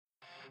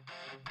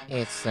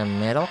It's the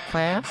Middle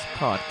Class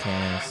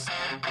Podcast.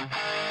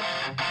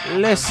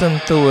 Listen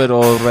to it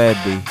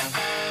already.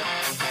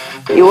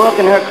 You walk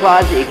in her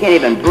closet, you can't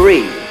even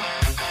breathe.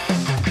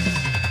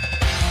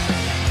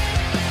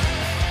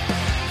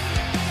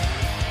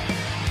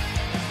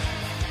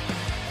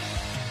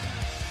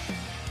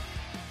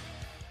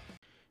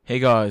 Hey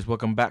guys,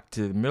 welcome back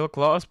to the Middle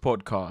Class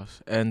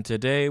Podcast. And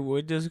today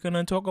we're just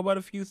gonna talk about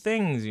a few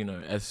things,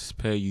 as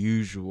per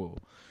usual.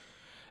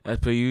 As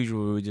per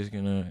usual, we're just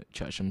gonna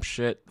chat some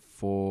shit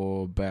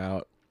for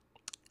about,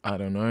 I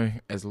don't know,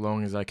 as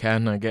long as I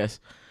can, I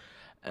guess.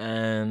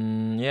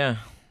 And yeah.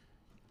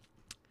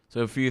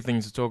 So a few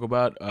things to talk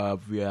about.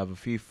 We have a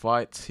few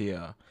fights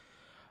here.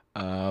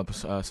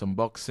 Some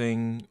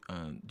boxing,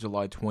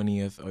 July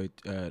 20th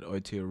at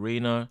O2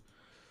 Arena.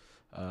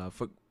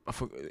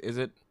 Is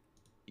it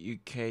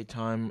UK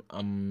time?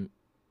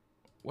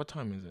 What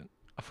time is it?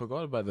 I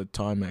forgot about the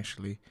time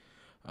actually.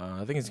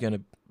 I think it's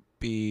gonna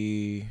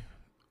be.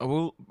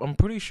 I'm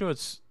pretty sure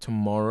it's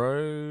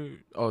tomorrow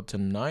or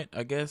tonight,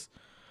 I guess.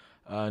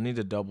 I need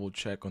to double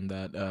check on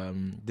that.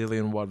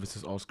 Dillian Whyte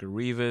versus Oscar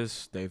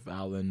Rivas, Dave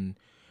Allen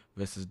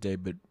versus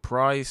David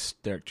Price,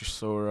 Derek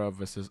Chisora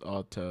versus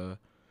Artur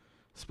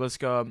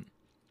Spliska.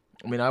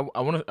 I mean, I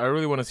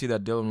really want to see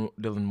that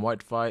Dillian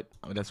Whyte fight.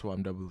 That's why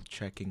I'm double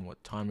checking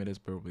what time it is.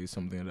 Probably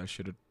something that I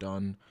should have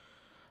done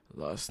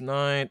last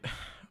night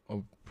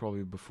or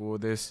probably before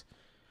this.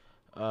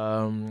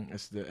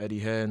 It's the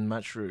Eddie Hearn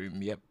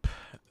matchroom. Yep.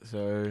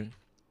 So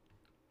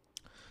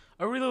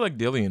I really like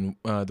Dillian.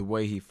 The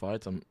way he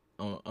fights. I'm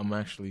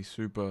actually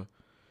super.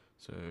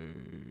 So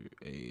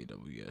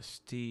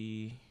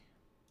AWST.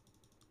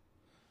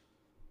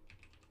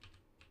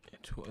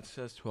 It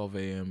says 12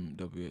 a.m.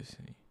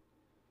 WST.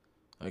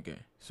 Okay,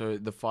 so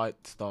the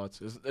fight starts.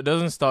 It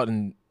doesn't start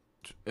in.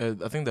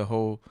 I think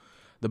the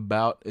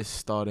bout is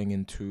starting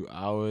in 2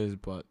 hours,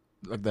 but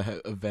like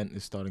the event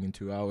is starting in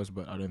 2 hours.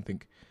 But I don't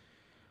think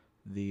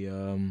I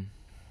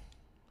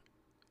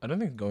don't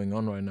think it's going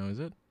on right now, is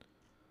it?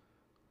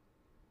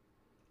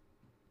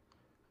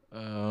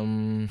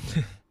 I'm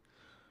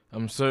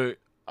so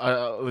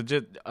I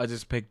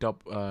just picked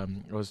up. I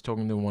was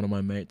talking to one of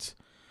my mates.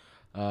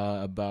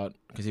 About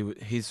because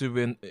he's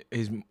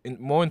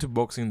more into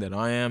boxing than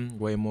I am,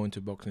 way more into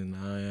boxing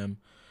than I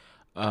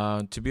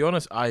am. To be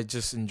honest, I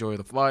just enjoy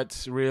the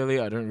fights. Really,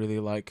 I don't really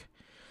like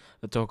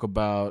the talk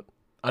about.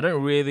 I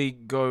don't really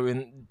go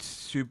in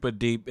super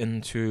deep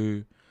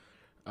into,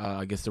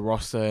 I guess the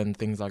roster and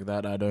things like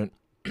that. I don't.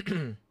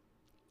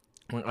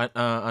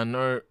 I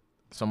know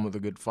some of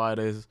the good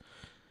fighters,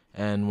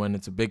 and when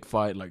it's a big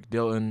fight like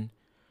Dillian,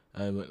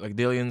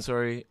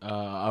 sorry,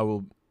 I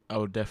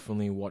will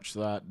definitely watch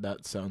that.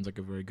 That sounds like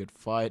a very good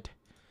fight.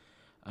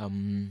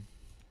 Dillian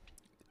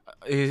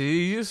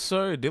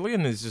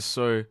is just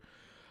so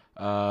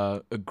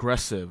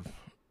aggressive,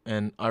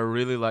 and I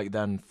really like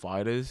that in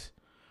fighters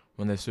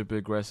when they're super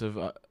aggressive.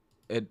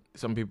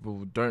 Some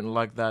people don't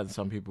like that, and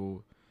some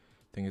people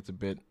think it's a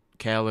bit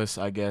careless,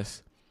 I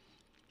guess.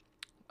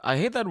 I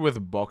hate that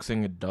with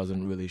boxing, it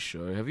doesn't really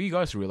show. Have you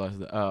guys realized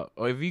that?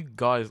 Or if you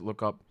guys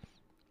look up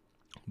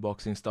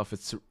boxing stuff,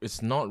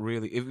 it's not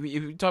really. If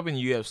you type in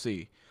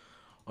UFC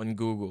on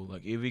Google,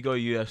 like if you go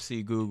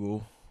UFC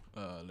Google,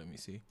 let me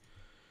see.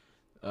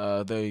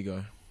 There you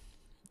go.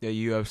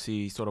 The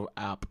UFC sort of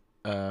app.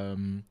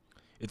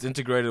 It's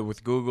integrated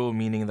with Google,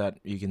 meaning that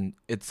you can.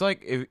 It's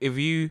like if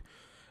you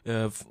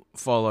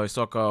follow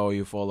soccer or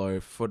you follow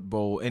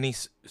football, any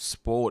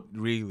sport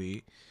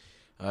really.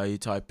 You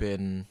type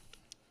in,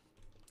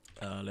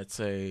 let's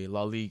say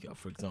La Liga,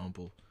 for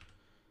example.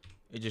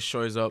 It just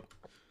shows up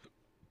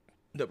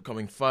the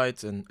upcoming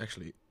fights and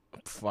actually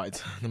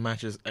fights the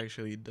matches.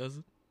 Actually it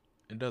doesn't.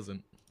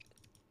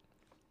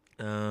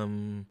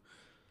 I'm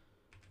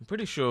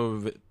pretty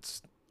sure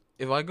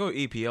if I go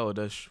EPL it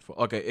does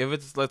okay, if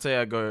it's, let's say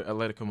I go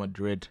Atletico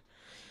Madrid,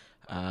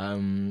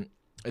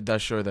 it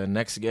does show the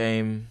next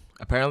game.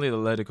 Apparently the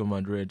Atletico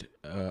Madrid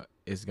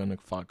is gonna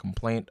file a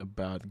complaint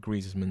about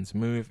Griezmann's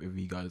move. If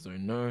you guys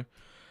don't know,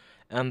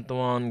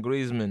 Antoine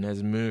Griezmann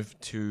has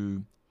moved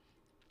to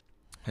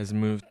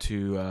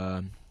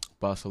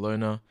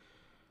Barcelona.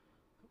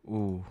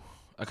 Ooh,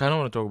 I kind of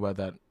want to talk about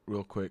that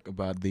real quick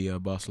about the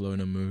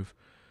Barcelona move,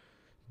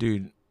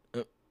 dude.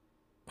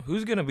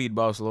 Who's gonna beat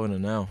Barcelona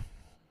now?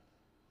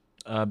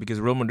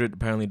 Because Real Madrid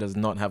apparently does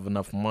not have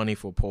enough money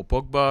for Paul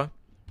Pogba,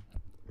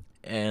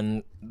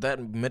 and that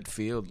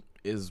midfield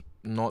is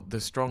not the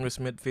strongest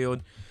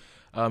midfield.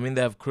 I mean,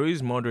 they have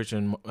Cruz, Modric,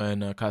 and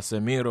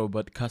Casemiro,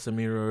 but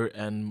Casemiro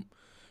and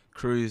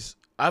Cruz,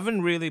 I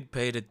haven't really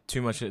paid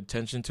too much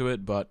attention to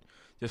it, but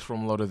just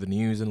from a lot of the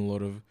news and a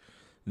lot of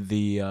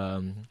the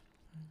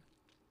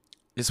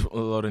just a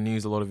lot of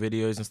news, a lot of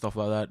videos and stuff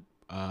like that.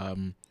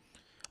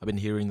 I've been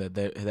hearing that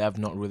they have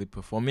not really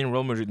performed. I mean,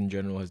 Real Madrid in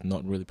general has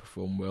not really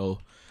performed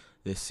well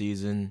this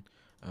season.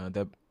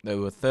 They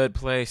were third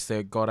place.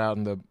 They got out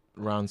in the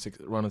round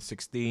of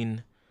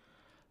 16.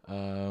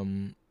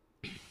 And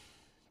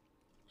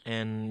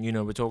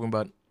we're talking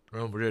about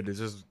Real Madrid is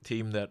just a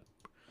team that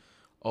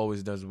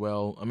always does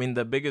well. I mean,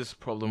 the biggest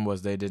problem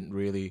was they didn't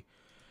really,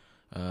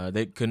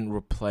 they couldn't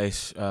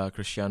replace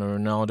Cristiano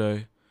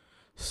Ronaldo.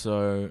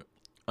 So,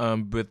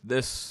 with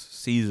this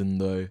season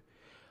though,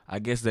 I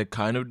guess they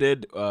kind of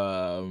did.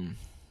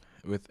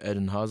 With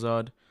Eden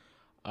Hazard,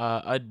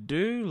 I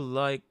do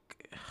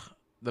like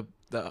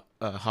the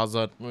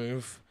Hazard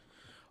move,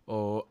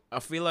 or I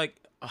feel like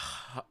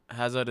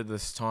Hazard at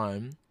this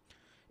time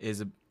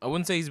I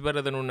wouldn't say he's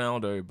better than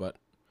Ronaldo, but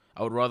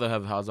I would rather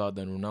have Hazard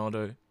than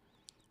Ronaldo,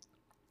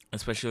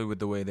 especially with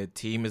the way their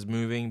team is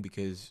moving,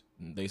 because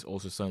they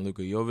also signed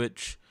Luka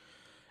Jovic,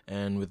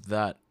 and with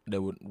that they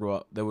would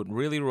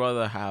really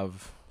rather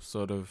have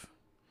sort of,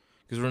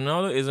 because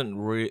Ronaldo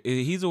isn't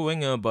he's a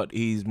winger, but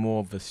he's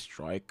more of a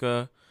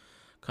striker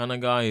kind of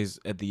guy. He's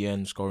at the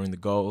end scoring the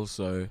goals,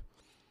 so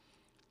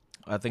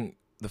I think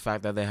the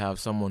fact that they have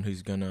someone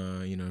who's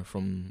gonna,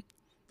 from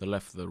the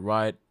left to the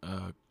right,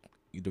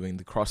 doing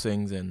the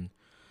crossings, and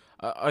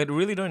I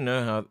really don't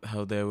know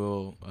how they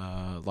will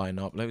line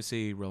up. Let me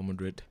see Real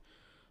Madrid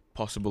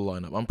possible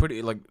lineup. I'm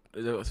pretty like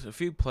there's a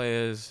few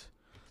players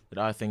that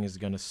I think is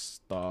gonna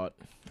start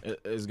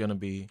is gonna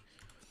be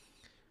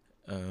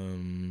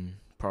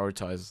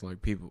prioritized,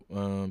 like people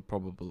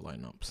probable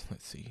lineups.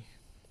 Let's see.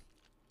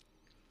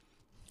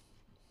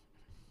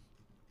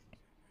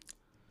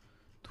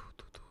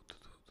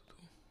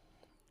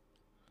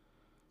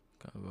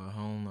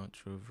 Carvajal,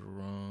 Nacho,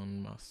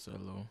 Varane,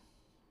 Marcelo.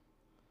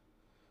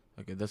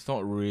 Okay, that's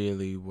not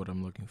really what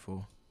I'm looking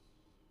for.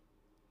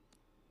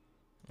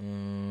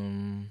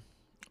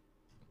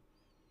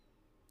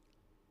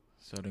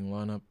 Starting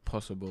lineup,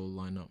 possible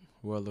lineup.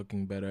 We're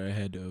looking better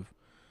ahead of.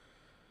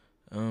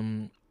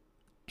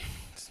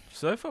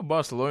 So far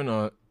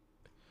Barcelona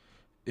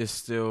is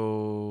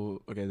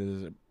still okay.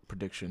 There's a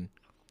prediction.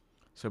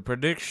 So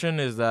prediction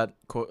is that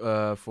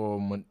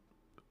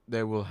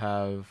they will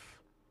have.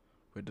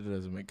 Wait, that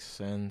doesn't make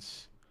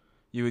sense.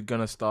 You were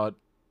gonna start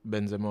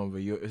Benzema over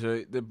you.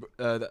 So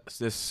that's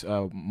this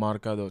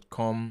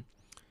Marca.com.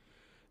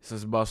 It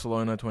says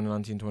Barcelona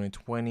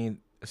 2019-2020.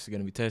 This is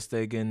gonna be Ter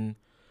Stegen,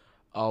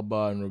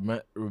 Alba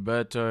and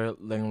Roberto,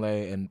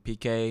 Lenglet and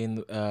Piqué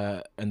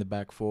in the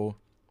back four.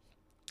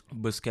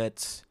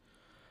 Busquets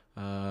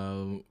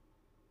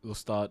will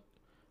start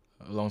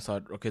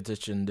alongside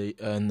Rakitic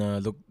and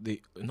Luke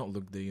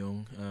De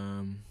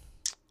Jong.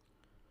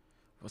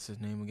 What's his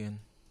name again?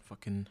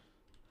 Fucking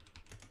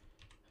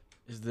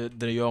is the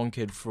De Jong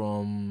kid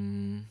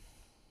from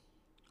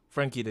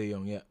Frankie De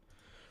Jong? Yeah,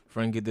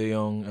 Frankie De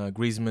Jong.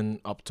 Griezmann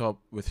up top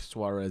with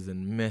Suarez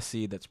and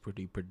Messi. That's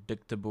pretty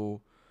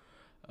predictable.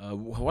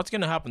 What's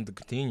gonna happen to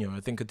Coutinho? I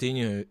think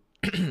Coutinho.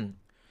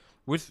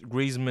 With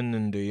Griezmann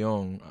and De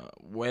Jong,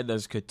 where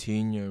does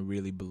Coutinho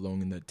really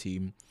belong in that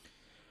team?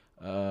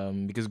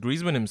 Because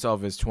Griezmann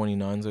himself is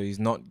 29, so he's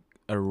not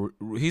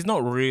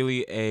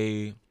really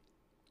a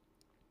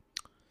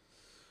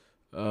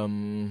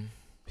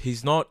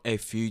he's not a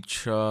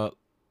future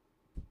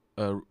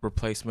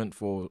replacement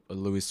for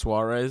Luis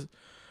Suarez.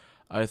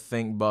 I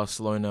think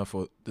Barcelona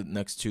for the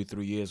next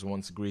 2-3 years,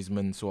 once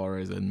Griezmann,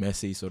 Suarez, and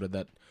Messi, sort of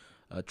that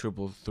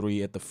triple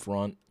three at the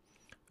front.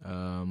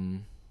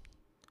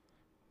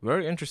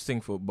 Very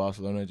interesting for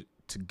Barcelona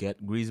to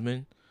get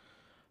Griezmann,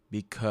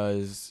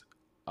 because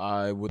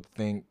I would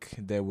think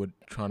they would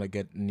try to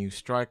get a new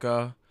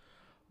striker,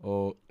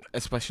 or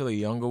especially a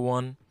younger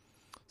one.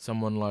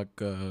 Someone like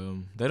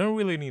they don't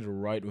really need a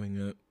right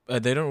winger.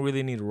 But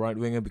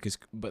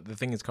the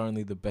thing is,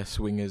 currently the best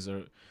wingers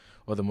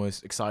or the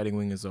most exciting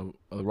wingers are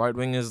the right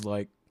wingers,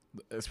 like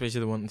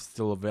especially the ones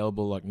still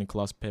available, like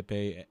Nicolas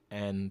Pepe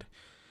and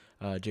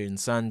Jadon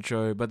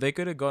Sancho. But they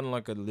could have gotten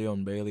like a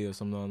Leon Bailey or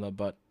something like that.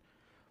 But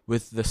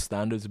with the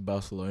standards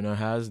Barcelona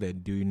has, they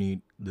do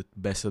need the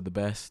best of the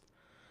best.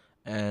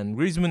 And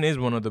Griezmann is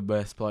one of the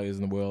best players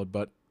in the world,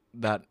 but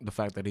the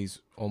fact that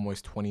he's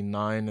almost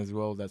 29 as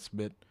well, that's a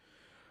bit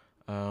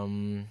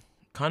kind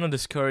of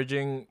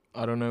discouraging.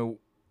 I don't know.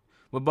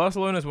 But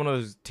Barcelona is one of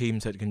those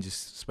teams that can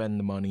just spend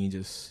the money,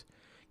 just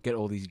get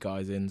all these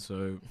guys in,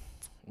 so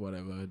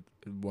whatever.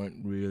 It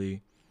won't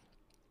really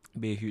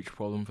be a huge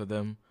problem for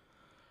them.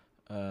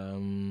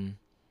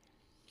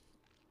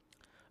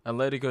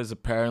 Atletico is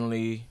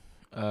apparently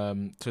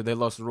so they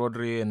lost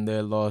Rodri and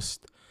they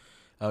lost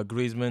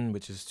Griezmann,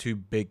 which is two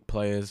big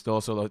players. They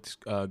also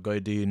lost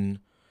Godin,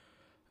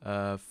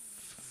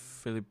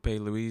 Felipe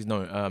Luis,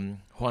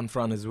 Juan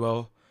Fran as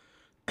well.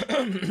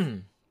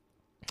 The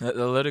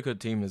Atletico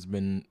team has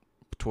been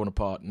torn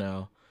apart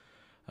now.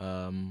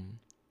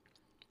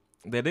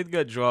 They did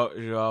get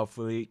Joao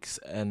Felix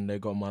and they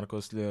got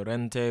Marcos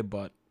Llorente,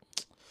 but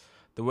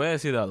the way I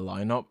see that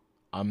lineup,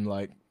 I'm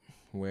like,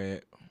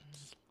 where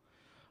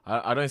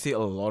I don't see a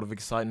lot of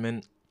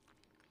excitement,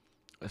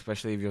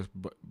 especially if you're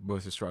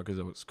both the strikers.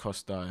 It was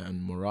Costa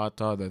and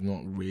Morata. They're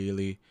not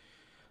really.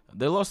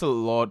 They lost a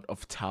lot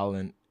of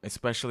talent,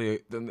 especially,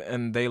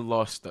 and they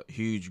lost a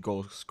huge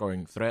goal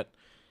scoring threat.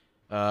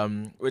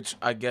 Which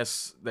I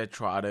guess they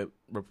try to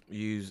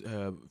use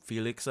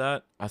Felix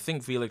at. I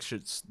think Felix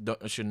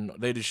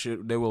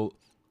they will.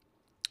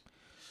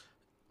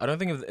 I don't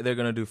think they're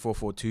gonna do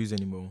 4-4-2s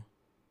anymore.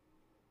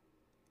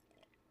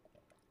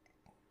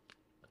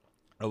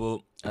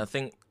 I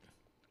think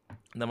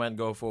they might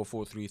go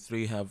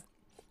 4-4-3-3. Have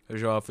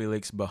Joao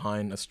Felix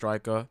behind a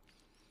striker.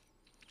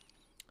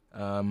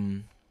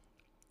 And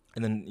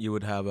then you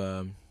would have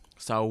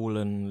Saul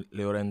and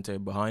Llorente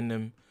behind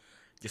him,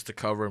 just to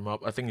cover him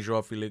up. I think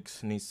Joao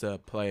Felix needs to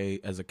play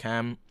as a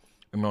cam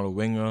and not a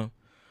winger,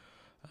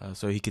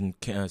 so he can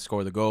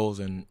score the goals.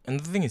 And the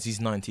thing is, he's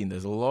 19.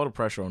 There's a lot of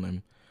pressure on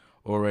him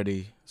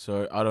already.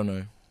 So I don't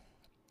know.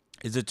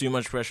 Is it too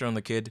much pressure on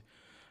the kid?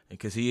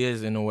 Because he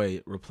is, in a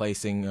way,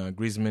 replacing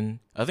Griezmann.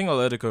 I think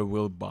Atletico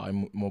will buy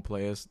more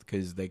players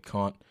because they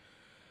can't.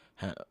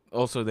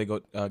 Also, they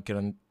got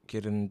Kieran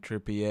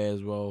Trippier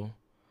as well.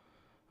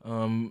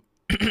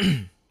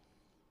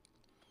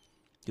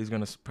 He's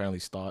going to apparently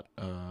start.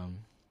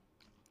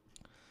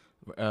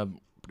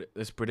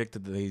 It's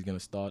predicted that he's going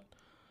to start.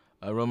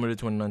 Real Madrid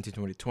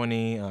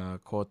 2019-2020.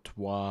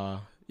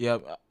 Courtois. Yeah,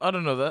 I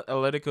don't know. That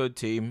Atletico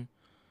team,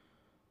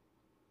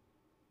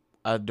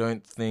 I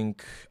think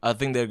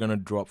they're going to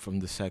drop from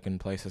the second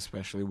place,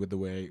 especially with the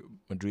way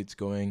Madrid's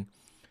going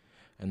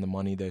and the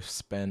money they've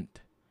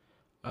spent.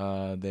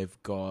 They've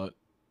got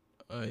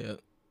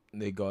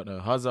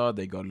Hazard,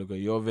 they got Luka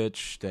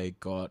Jovic, they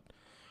got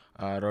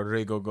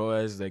Rodrigo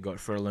Goes, they got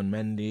Ferland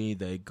Mendy,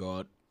 they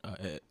got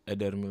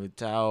Eder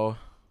Militao.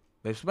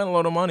 They've spent a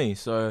lot of money,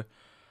 so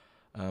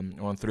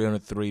on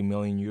 303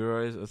 million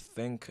euros, I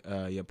think.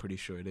 Yeah, pretty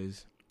sure it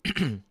is.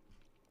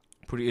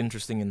 Pretty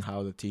interesting in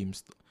how the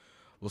teams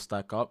will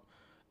stack up.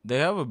 They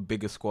have a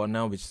bigger squad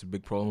now, which is a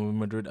big problem with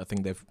Madrid. I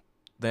think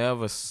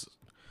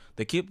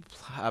they keep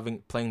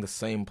playing the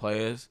same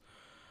players,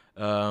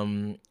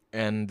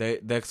 and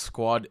their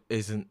squad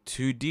isn't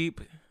too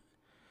deep.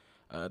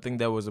 I think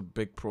that was a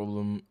big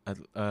problem,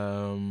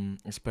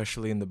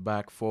 especially in the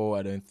back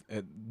four.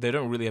 They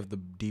don't really have the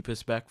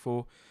deepest back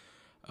four.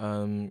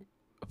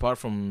 Apart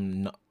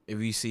from if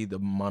you see the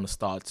amount of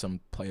starts some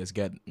players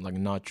get, like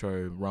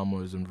Nacho,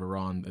 Ramos, and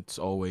Varane, it's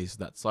always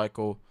that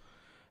cycle.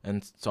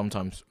 And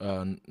sometimes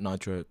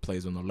Nacho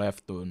plays on the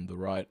left or on the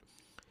right.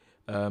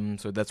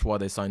 So that's why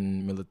they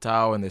signed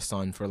Militao and they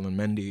signed Ferland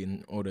Mendy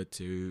in order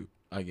to,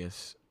 I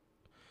guess,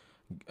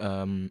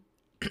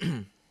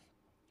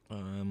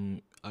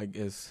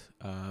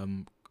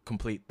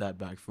 complete that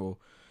back four.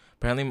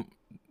 Apparently,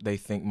 they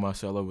think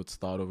Marcelo would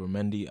start over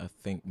Mendy. I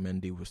think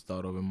Mendy would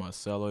start over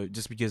Marcelo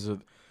just because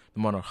of the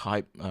amount of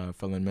hype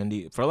Ferland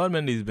Mendy. Ferland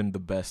Mendy's been the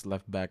best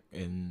left back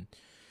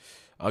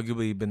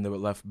arguably been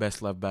the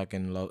best left back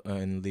in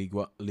Ligue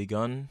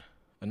 1.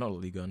 Not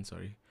Ligue 1,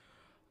 sorry.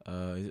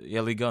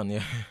 Ligue 1,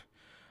 yeah.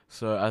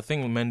 So I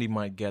think Mendy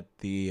might get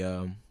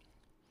the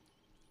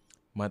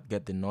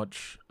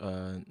nudge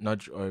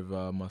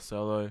over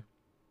Marcelo.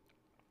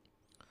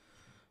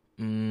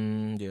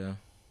 Yeah.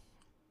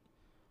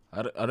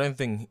 I don't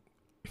think.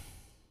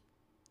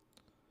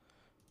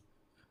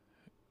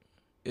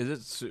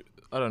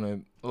 I don't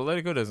know.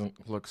 Atletico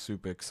doesn't look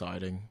super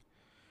exciting.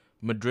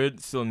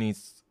 Madrid still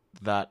needs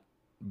that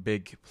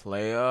big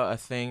player, I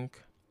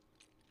think.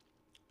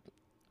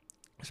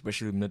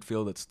 Especially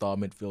midfield, that star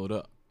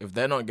midfielder. If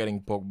they're not getting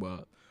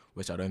Pogba,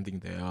 which I don't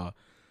think they are,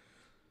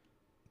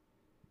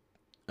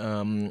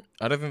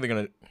 I don't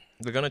think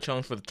they're gonna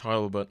challenge for the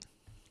title, but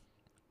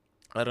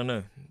I don't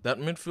know. That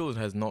midfield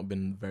has not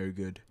been very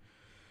good.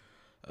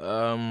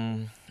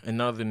 In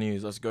other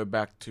news, let's go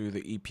back to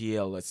the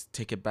EPL. Let's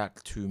take it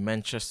back to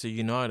Manchester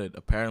United.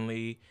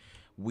 Apparently,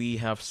 we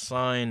have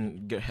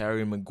signed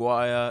Harry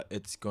Maguire.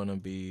 It's gonna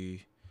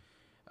be,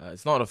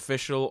 it's not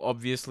official,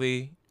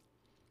 obviously.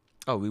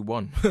 Oh, we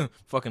won!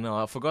 Fucking hell!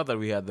 I forgot that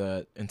we had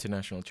the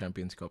International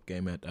Champions Cup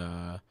game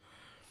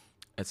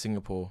at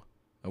Singapore.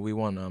 We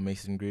won.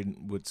 Mason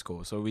Greenwood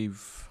score. So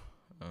we've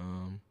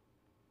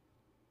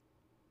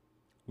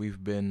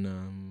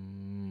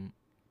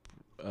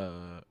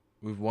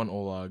won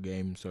all our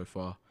games so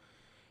far.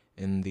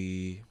 And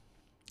De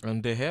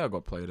Gea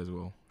got played as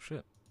well.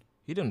 Shit,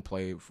 he didn't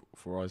play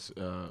for us.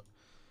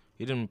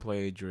 He didn't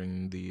play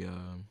during the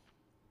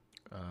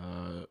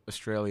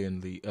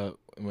Australian league.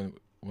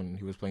 When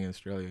he was playing in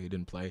Australia, he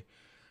didn't play.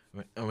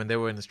 When they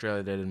were in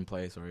Australia, they didn't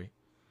play. Sorry.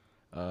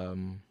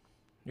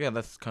 Yeah,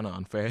 that's kind of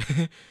unfair.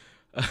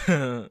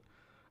 Because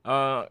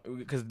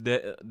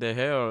De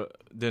Gea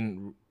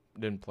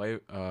didn't play.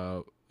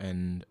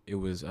 And it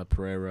was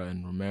Pereira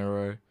and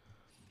Romero.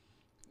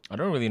 I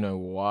don't really know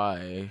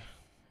why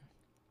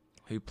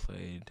he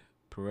played.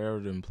 Pereira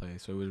didn't play,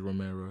 so it was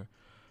Romero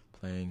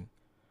playing.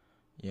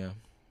 Yeah.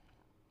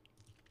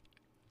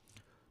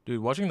 Dude,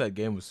 watching that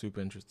game was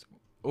super interesting.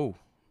 Oh,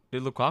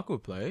 did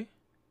Lukaku play?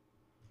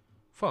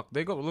 Fuck,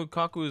 they got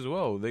Lukaku as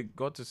well. They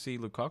got to see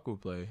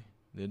Lukaku play.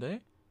 Did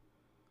they?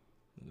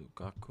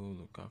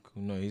 Lukaku.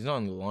 No, he's not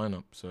in the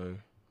lineup, so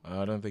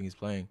I don't think he's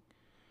playing.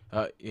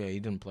 Yeah, he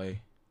didn't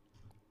play.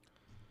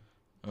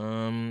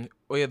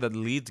 Oh yeah, the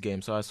Leeds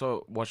game. So I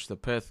watched the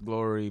Perth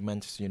Glory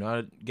Manchester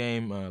United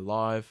game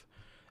live,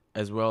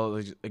 as well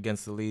as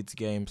against the Leeds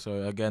game.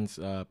 So against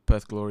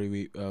Perth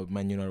Glory,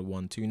 Man United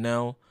won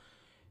 2-0,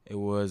 It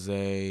was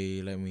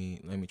a let me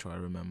try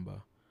to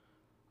remember.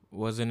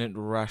 Wasn't it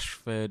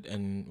Rashford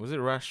and was it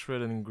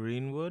Rashford and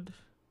Greenwood?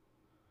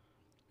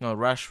 No,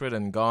 Rashford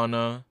and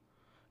Garner,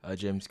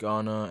 James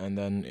Garner, and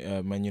then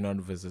Man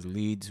United versus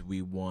Leeds.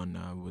 We won.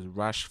 It was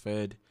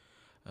Rashford,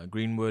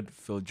 Greenwood,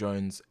 Phil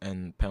Jones,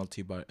 and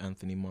penalty by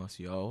Anthony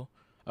Martial.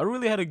 I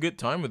really had a good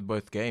time with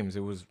both games. It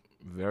was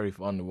very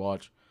fun to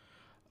watch,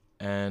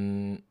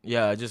 and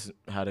yeah, I just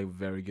had a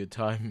very good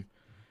time.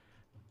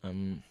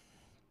 Um,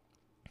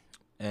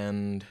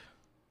 and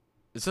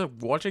it's like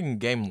watching a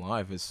game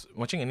live. Is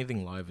watching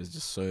anything live is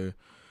just so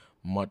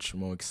much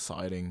more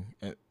exciting,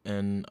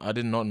 and I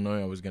did not know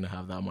I was gonna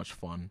have that much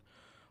fun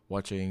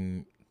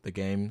watching the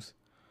games.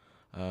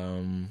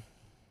 Um,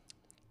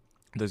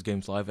 those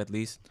games live at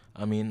least.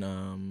 I mean,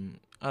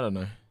 I don't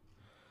know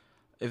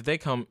if they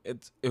come.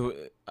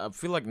 I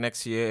feel like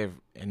next year,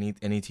 if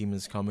any team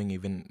is coming,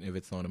 even if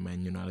it's not a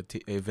Man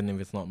United, even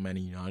if it's not Man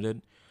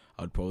United,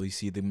 I'd probably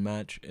see the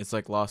match. It's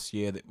like last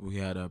year that we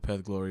had a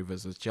Perth Glory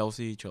versus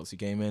Chelsea. Chelsea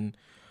came in.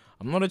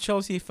 I'm not a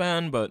Chelsea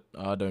fan, but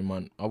I don't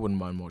mind. I wouldn't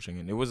mind watching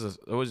it. It was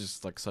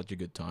just like such a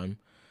good time.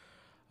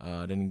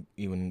 I didn't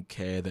even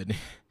care that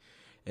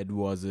it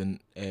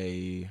wasn't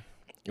a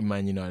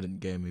Man United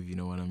game, if you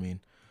know what I mean.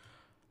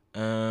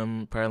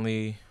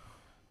 Apparently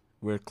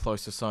we're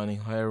close to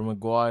signing Harry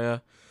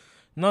Maguire.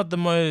 Not the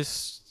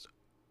most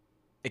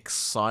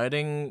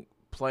exciting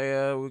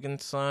player we can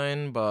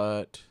sign,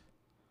 but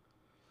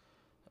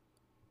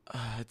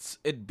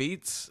it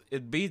beats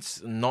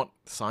not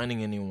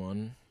signing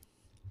anyone.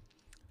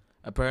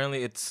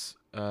 Apparently it's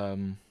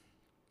apparently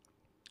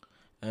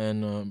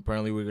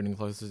we're getting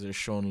closer to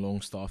Sean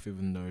Longstaff,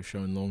 even though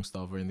Sean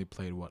Longstaff only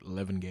played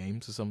 11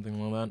 games or something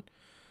like that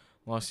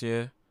last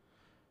year.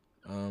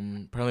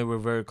 Apparently we're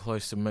very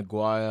close to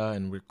Maguire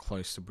and we're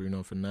close to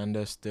Bruno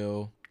Fernandes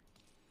still.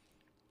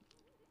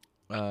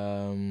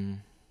 Do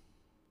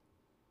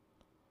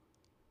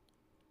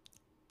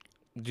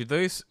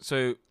those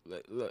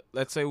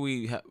let's say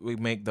we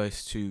make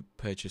those two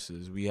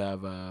purchases. We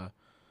have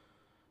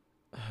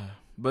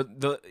but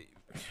the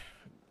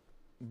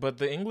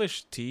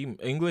English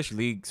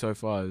league so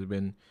far has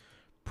been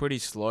pretty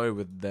slow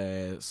with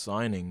their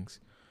signings.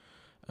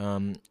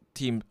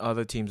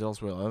 Other teams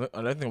elsewhere.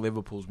 I don't think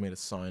Liverpool's made a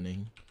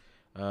signing.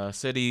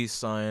 City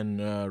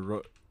signed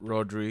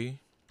Rodri.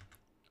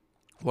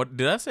 What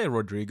did I say?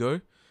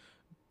 Rodrigo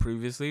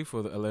previously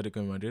for the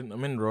Atletico Madrid. I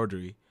mean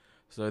Rodri.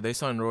 So they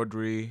signed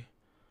Rodri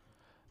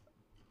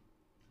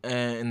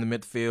in the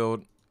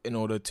midfield in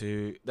order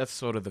to. That's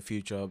sort of the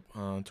future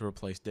to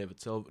replace David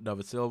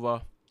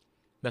Silva.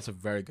 That's a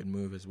very good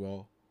move as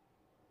well.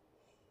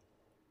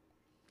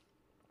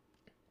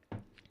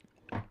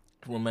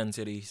 From Man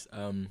City's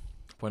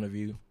point of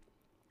view,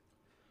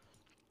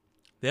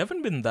 they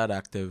haven't been that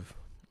active.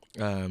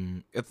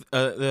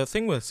 The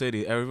thing with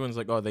City, everyone's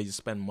like, oh, they just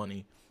spend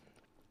money.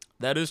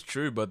 That is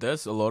true, but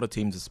there's a lot of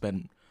teams that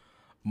spend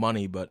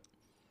money, but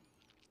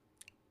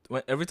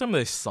every time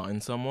they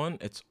sign someone,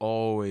 it's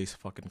always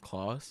fucking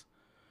class.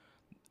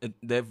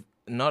 There's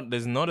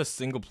not a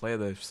single player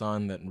they've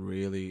signed that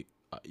really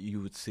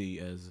you would see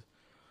as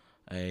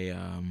a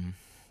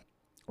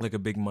like a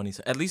big money.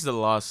 At least the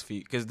last few,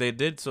 because they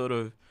did sort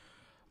of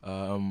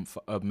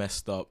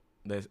messed up.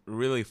 They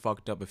really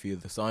fucked up a few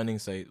of the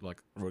signings, say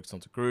like Roque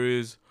Santa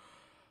Cruz,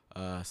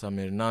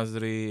 Samir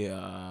Nasri.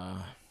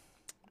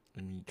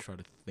 Let me try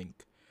to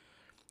think.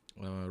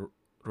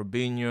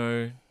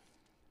 Robinho,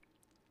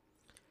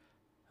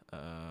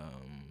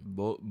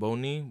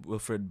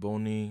 Wilfred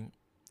Bony,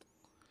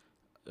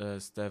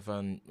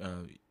 Stefan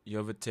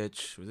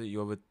Jovetic. Was it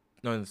Jovetic?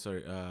 No,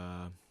 sorry.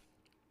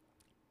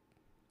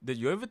 Did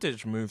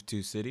Jovetic move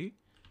to City?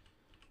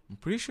 I'm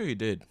pretty sure he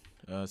did.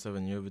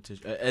 Stefan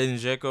Jovetic. And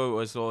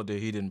Dzeko as well.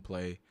 He didn't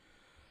play.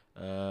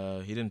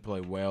 He didn't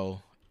play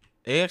well.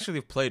 He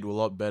actually played a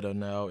lot better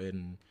now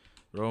in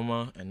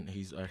Roma, and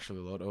he's actually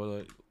a lot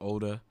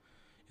older.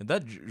 And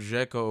that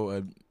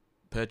Dzeko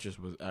purchase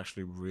was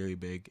actually really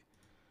big.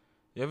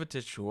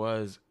 Jovetic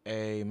was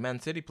a Man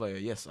City player.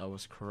 Yes, I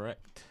was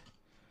correct.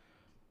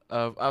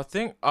 I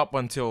think up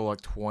until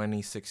like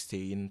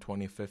 2016,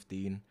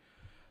 2015,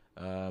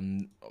 a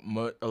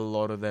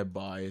lot of their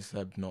buys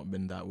have not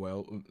been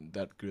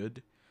that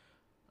good.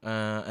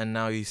 And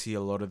now you see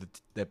a lot of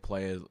their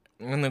players.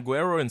 And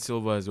Aguero and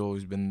Silva has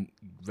always been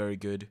very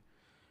good.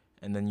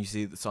 And then you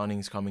see the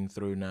signings coming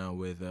through now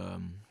with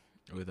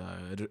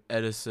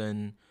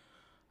Edison,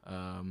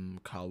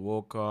 Kyle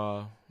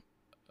Walker,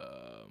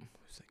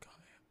 who's that guy?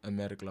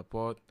 Emerick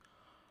Laporte,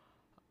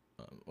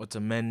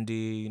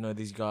 Otamendi. You know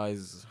these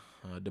guys.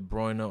 De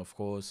Bruyne, of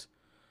course.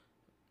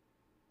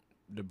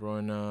 De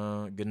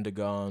Bruyne,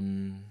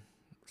 Gundogan,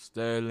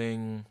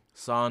 Sterling,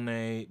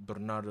 Sane,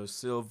 Bernardo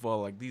Silva.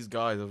 Like these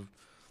guys have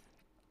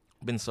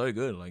been so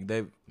good. Like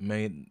they've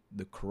made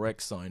the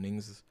correct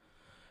signings,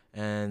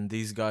 and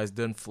these guys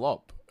didn't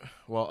flop.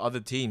 While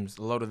other teams,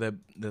 a lot of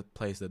the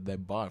players that they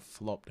buy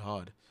flopped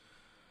hard.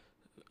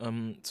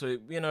 So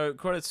you know,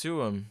 credit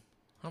to them.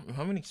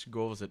 How many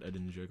goals did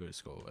Edin Dzeko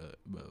score?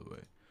 By the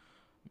way,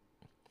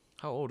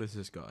 how old is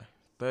this guy?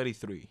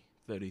 33.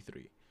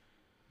 33.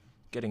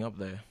 Getting up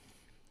there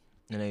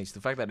in age.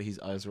 The fact that he's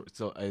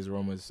still AS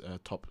Roma's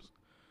top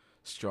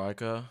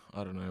striker,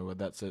 I don't know what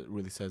that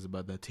really says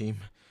about that team.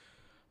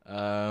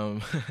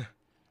 And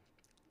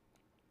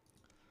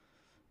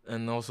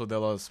also they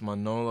lost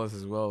Manolas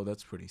as well.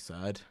 That's pretty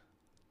sad.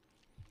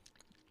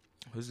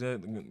 Who's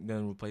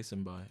gonna replace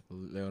him by?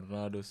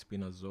 Leonardo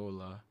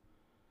Spinazzola.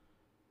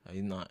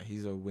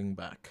 He's a wing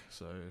back.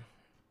 So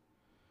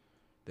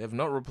they have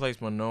not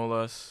replaced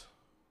Manolas.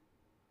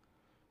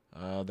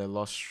 They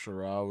lost El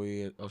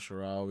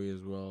Shaarawy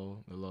as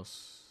well. They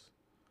lost.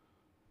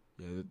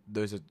 Yeah,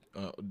 there's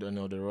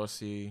Daniel De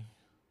Rossi,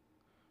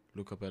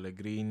 Luca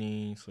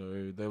Pellegrini.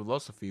 So they've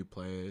lost a few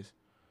players.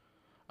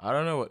 I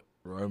don't know what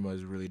Roma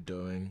is really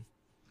doing.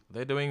 Are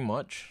they doing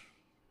much?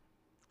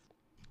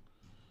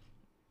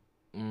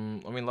 I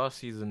mean, last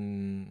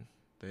season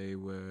they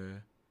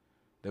were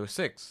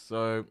sixth.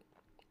 So,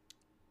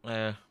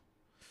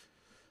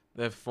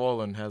 they've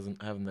fallen,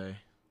 haven't they?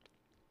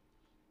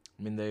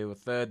 I mean, they were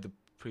third the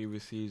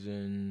previous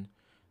season.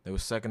 They were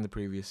second the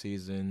previous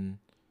season.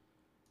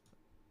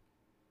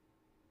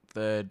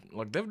 Third,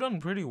 like they've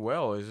done pretty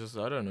well. It's just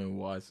I don't know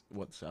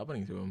what's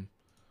happening to them.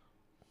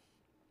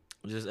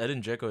 Just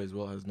Edin Dzeko as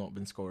well has not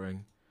been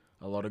scoring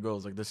a lot of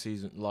goals. Like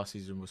last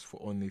season was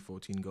only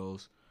 14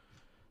 goals.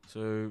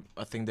 So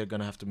I think they're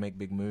gonna have to make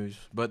big moves.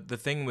 But the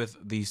thing with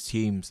these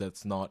teams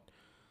that's not,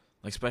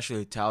 like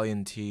especially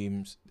Italian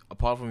teams,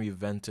 apart from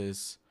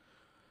Juventus,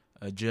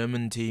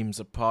 German teams,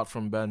 apart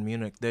from Bayern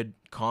Munich, they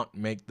can't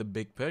make the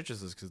big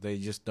purchases because they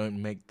just don't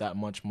make that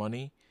much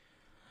money.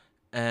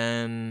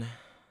 And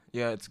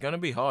yeah, it's gonna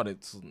be hard.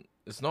 It's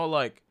not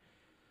like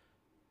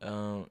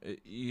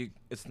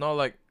it's not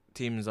like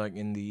teams like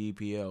in the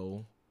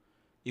EPL,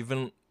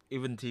 even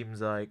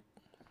teams like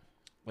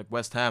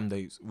West Ham.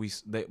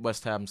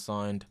 West Ham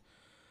signed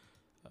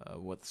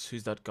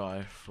who's that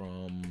guy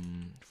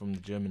from the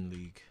German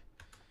league?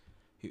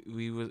 He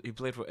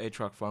played for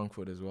Eintracht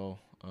Frankfurt as well.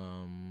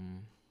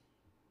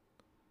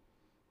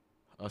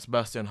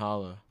 Sebastian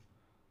Haller.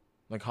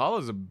 Like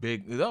Haller's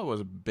that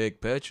was a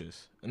big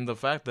purchase, and the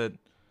fact that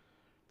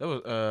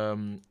was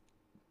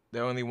they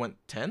only went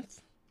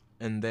 10th,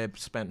 and they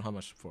spent how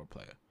much for a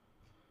player?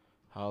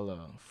 Haller,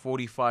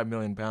 £45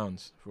 million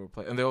for a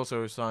player, and they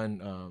also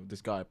signed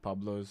this guy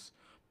Pablo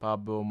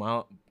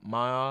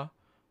Mala,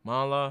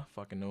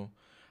 fucking no,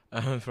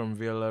 from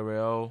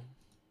Villarreal.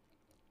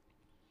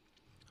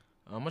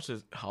 How much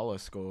does Haller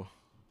score?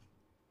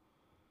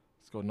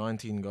 Scored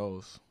 19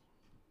 goals.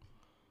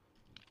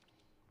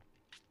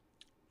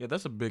 Yeah,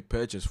 that's a big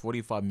purchase.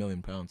 £45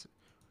 million.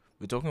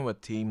 We're talking about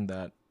a team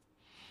that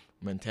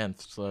went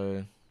 10th,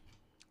 so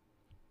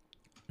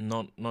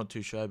not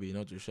too shabby.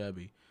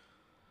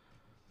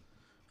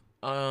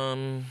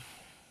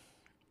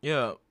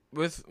 Yeah,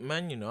 with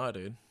Man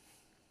United,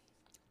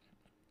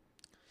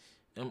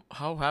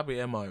 how happy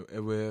am I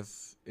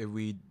with if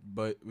we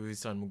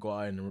sign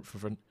Maguire and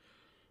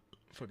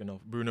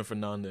Bruno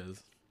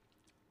Fernandes?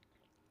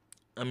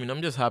 I mean,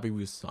 I'm just happy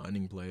with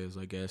signing players,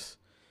 I guess.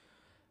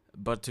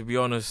 But to be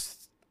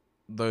honest,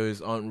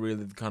 those aren't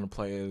really the kind of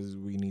players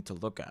we need to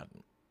look at.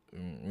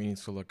 We need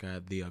to look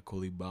at the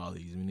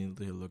Koulibalys. We need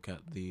to look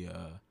at the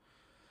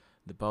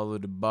Paulo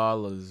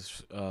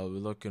Dybalas. We're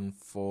looking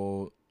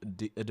for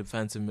a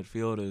defensive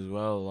midfielder as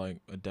well,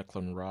 like a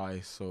Declan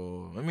Rice.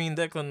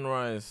 Declan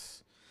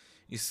Rice,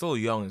 he's still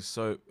young, he's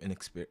so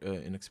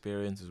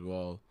inexperienced as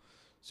well.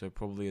 So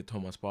probably a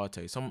Thomas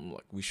Partey.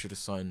 We should have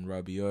signed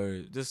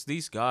Rabiot. Just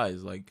these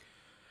guys,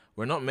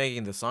 we're not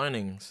making the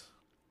signings.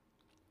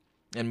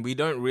 And we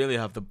don't really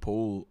have the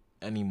pool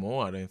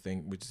anymore, I don't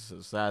think, which is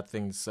a sad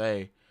thing to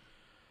say.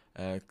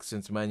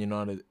 Since Man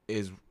United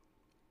is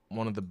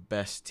one of the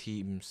best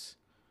teams,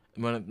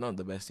 not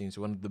the best teams,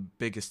 one of the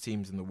biggest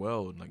teams in the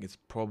world. It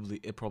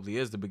probably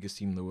is the biggest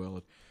team in the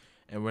world,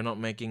 and we're not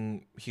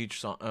making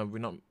huge.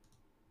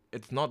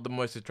 It's not the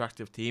most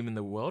attractive team in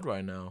the world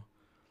right now.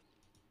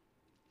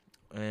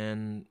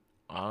 And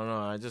I don't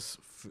know. I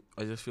just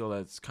feel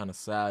that it's kind of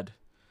sad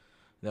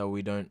that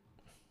we don't.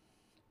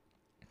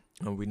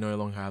 We no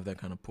longer have that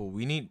kind of pool.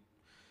 We need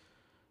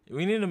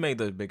to make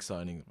those big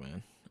signings,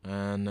 man.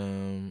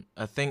 And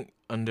I think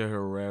under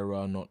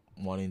Herrera not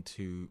wanting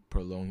to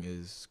prolong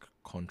his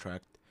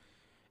contract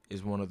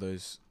is one of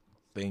those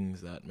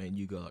things that made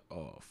you go like,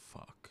 oh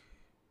fuck.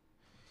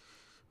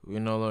 We're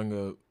no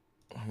longer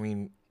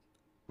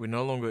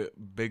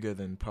bigger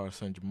than Paris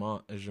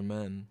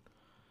Saint-Germain.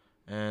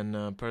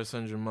 And Paris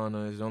Saint-Germain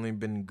has only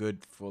been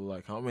good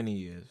for how many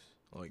years?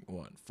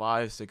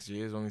 5-6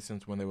 years, only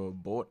since when they were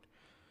bought.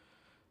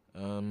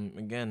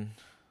 Again.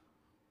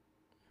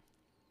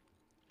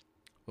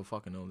 Well,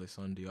 fucking hell, they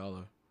signed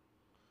Diallo.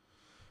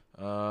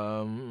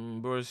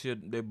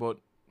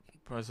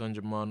 Paris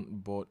Saint-Germain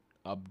bought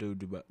Abdou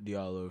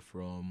Diallo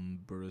from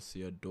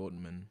Borussia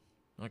Dortmund.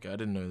 Okay, I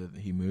didn't know that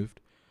he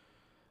moved.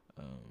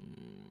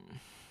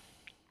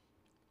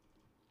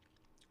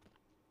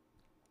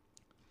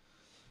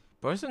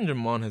 Paris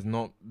Saint-Germain has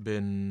not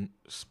been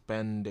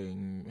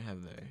spending,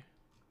 have they?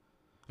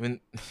 I mean,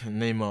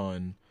 Neymar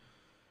and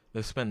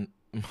they spent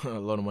a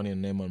lot of money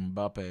on Neymar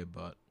Mbappe,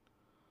 but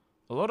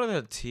a lot of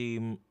their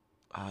team,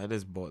 it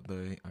is bought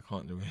though. I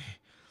can't really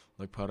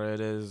like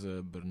Paredes,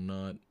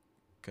 Bernat,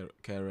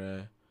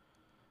 Kere.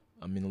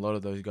 I mean, a lot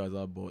of those guys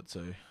are bought,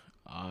 so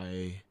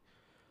I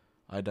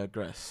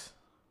digress.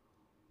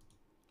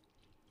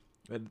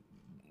 But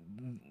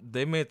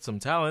they made some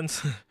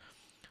talents.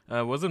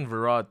 Wasn't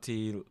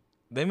Verratti?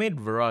 They made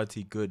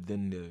Verratti good,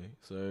 didn't they?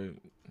 So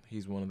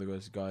he's one of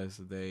those guys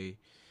that they,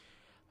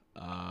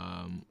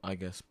 I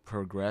guess,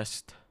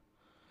 progressed.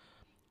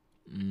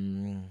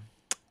 I'm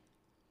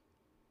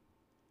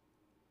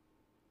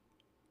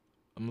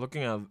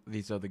looking at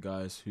these other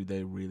guys who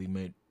they really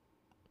made,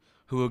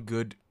 who were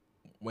good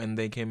when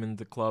they came into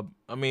the club.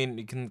 I mean,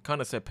 you can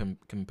kind of say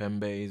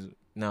Kimpembe is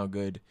now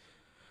good.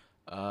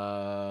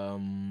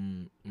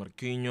 Marquinhos,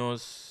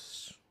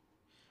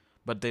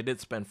 but they did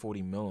spend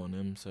 40 mil on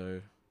him.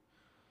 So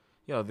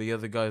yeah, the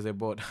other guys they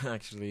bought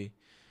actually,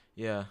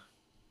 yeah.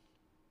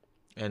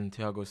 And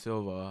Thiago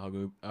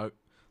Silva,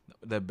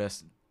 their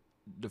best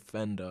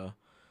defender,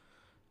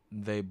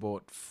 they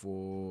bought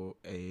for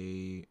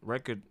a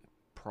record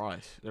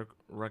price, their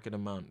record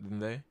amount, didn't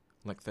they?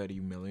 Like 30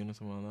 million or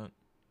something like that.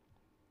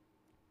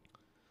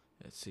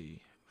 Let's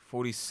see,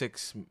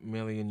 46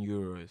 million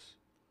euros.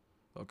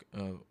 Okay,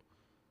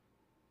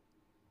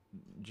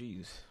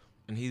 jeez,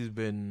 and he's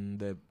been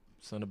the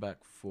centre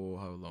back for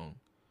how long?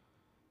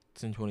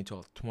 Since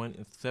 2012,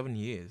 7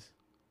 years.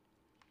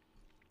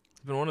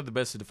 He's been one of the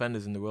best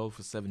defenders in the world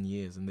for 7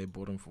 years, and they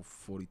bought him for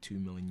 42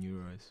 million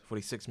euros,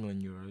 46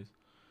 million euros,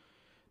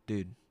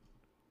 dude.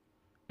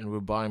 And we're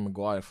buying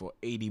Maguire for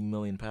 80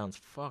 million pounds.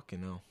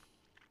 Fucking hell.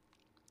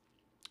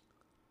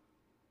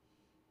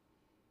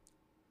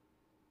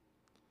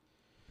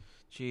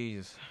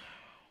 Jeez.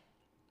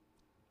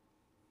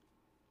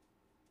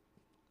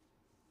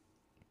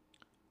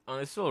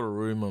 It's still a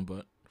rumor,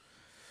 but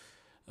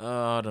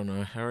I don't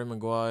know. Harry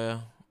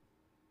Maguire.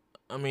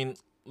 I mean,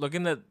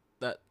 looking at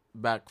that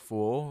back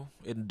four,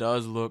 it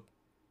does look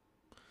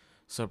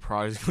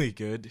surprisingly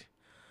good.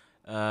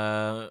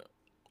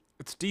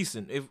 It's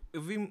decent. If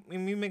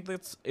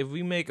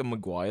we make a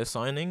Maguire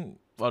signing,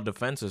 our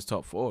defense is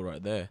top four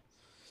right there.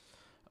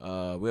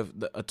 We have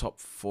a top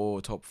four,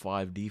 top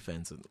five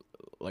defense,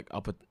 like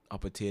upper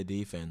tier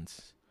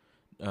defense.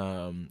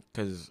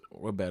 Because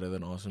we're better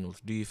than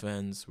Arsenal's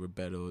defense. We're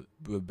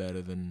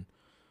better than,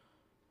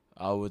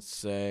 I would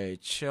say,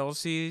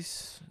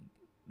 Chelsea's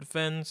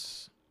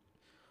defense.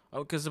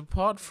 Because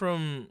apart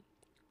from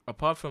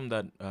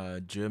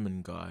that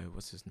German guy,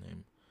 what's his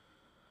name?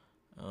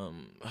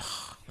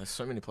 There's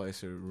so many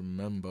players to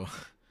remember.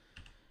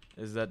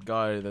 Is that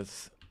guy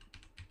that's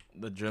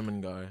the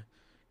German guy?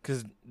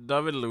 Because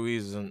David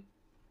Luiz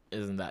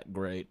isn't that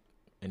great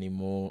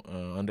anymore.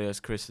 Andreas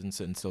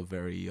Christensen's still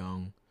very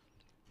young.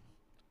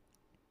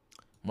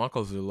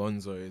 Marcos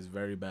Alonso is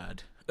very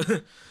bad.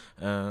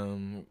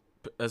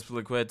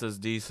 Azpilicueta's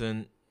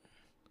decent.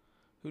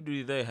 Who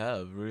do they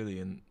have really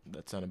in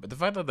that center? But the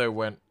fact that they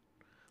went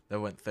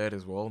third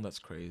as well, that's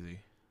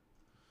crazy.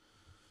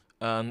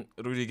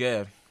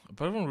 Rudiger.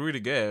 Apart from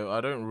Rudiger,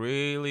 I don't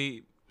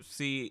really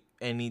see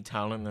any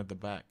talent at the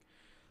back.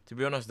 To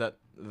be honest,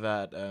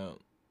 the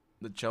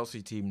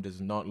Chelsea team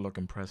does not look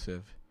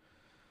impressive,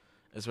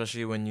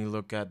 especially when you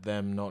look at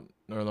them no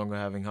longer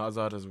having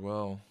Hazard as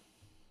well.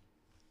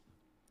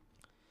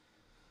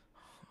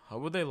 How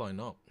would they line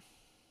up?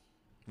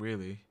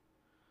 Really?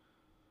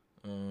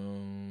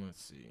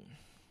 Let's see.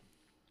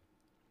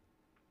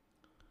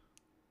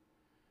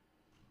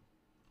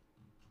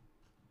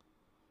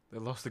 They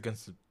lost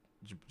against the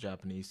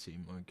Japanese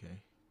team.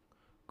 Okay.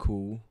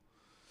 Cool.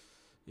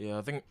 Yeah,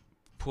 I think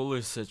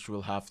Pulisic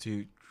will have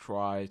to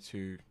try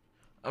to...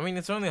 I mean,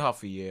 it's only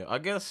half a year. I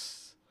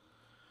guess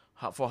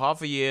for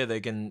half a year they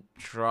can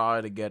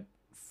try to get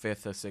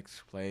 5th or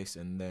 6th place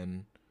and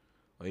then...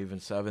 or even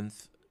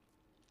 7th.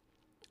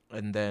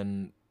 And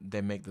then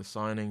they make the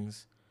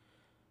signings.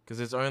 Because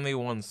it's only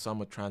one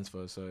summer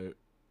transfer, so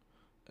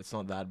it's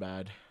not that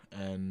bad.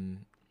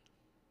 And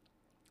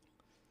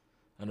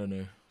I don't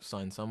know,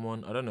 sign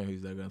someone. I don't know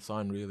who's they're going to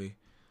sign, really.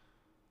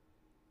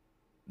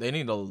 They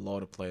need a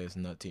lot of players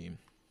in that team.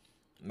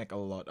 Like, a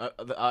lot.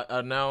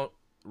 I now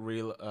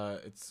real.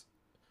 It's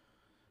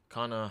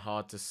kind of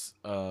hard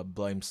to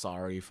blame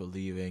Sarri for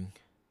leaving.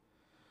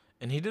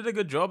 And he did a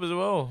good job as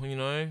well, you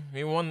know.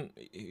 He won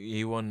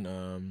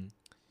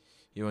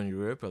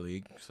Europa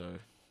League, so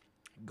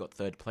got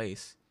 3rd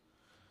place.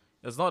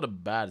 It's not a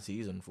bad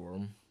season for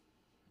him,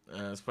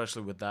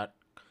 especially with that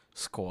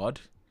squad.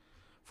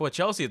 For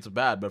Chelsea, it's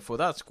bad, but for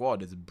that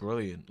squad, it's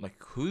brilliant. Like,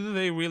 who do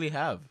they really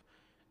have?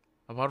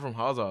 Apart from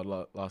Hazard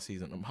last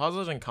season.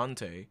 Hazard and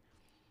Kante.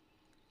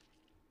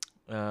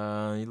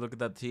 You look at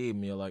that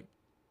team, you're like,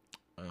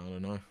 I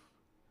don't know.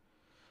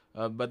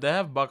 But they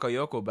have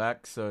Bakayoko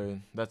back, so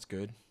that's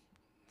good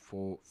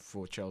for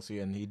Chelsea.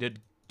 And he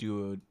did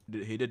do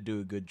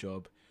a good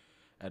job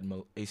at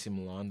AC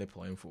Milan. They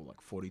play him for like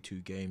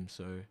 42 games,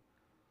 so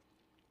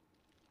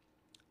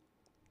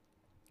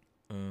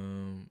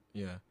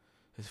yeah,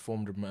 his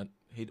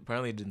He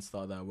apparently didn't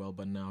start that well,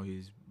 but now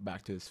he's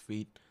back to his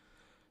feet.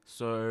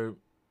 So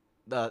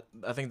that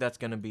I think that's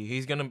gonna be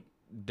he's gonna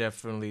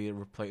definitely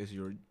replace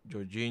your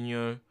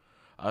Jorginho.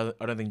 I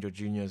don't think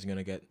Jorginho is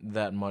gonna get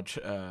that much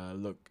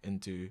look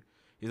into.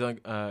 He's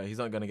not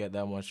gonna get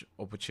that much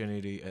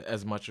opportunity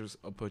as much as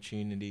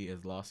opportunity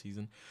as last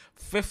season.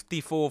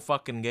 54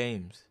 fucking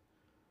games.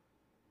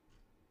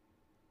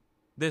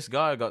 This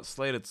guy got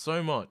slated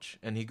so much,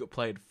 and he got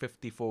played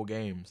 54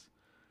 games.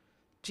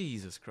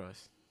 Jesus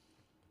Christ.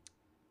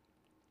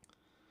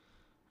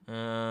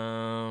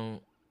 I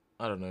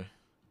don't know.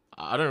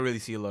 I don't really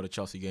see a lot of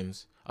Chelsea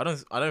games. I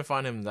don't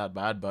find him that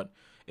bad, but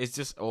it's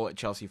just all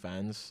Chelsea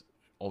fans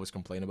always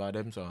complain about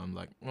him, so I'm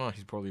like, oh,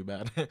 he's probably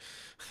bad.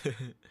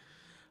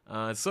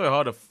 It's so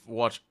hard to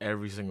watch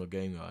every single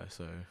game, guys.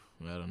 So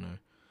I don't know.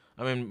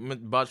 I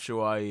mean,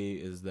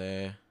 Batshuayi is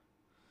there.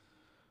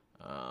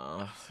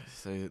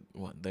 So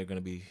what? He's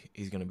gonna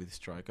be the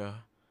striker.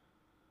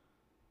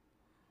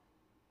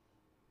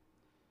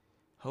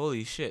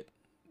 Holy shit!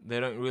 They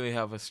don't really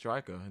have a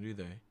striker, do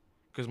they?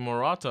 Because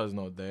Morata is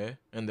not there,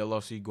 and they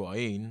lost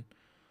Higuain.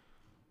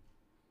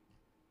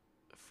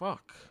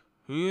 Fuck.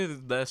 Who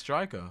is their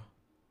striker?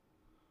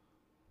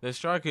 Their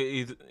striker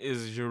is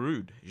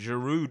Giroud.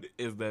 Giroud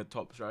is their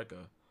top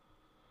striker.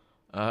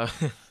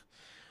 Okay.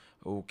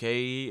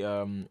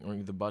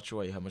 The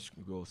Batshuayi, how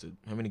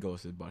many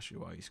goals did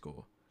Batshuayi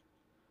score?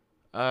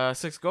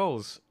 6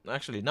 goals.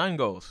 Actually, 9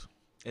 goals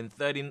in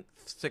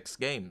 36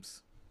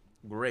 games.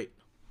 Great.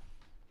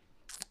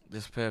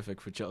 This is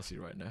perfect for Chelsea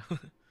right now.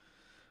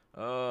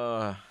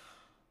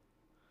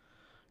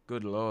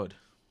 Good lord.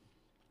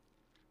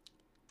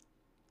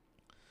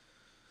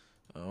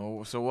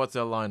 Oh, so what's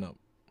their lineup?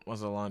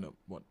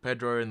 What?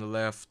 Pedro in the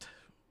left,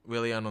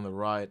 Willian on the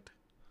right,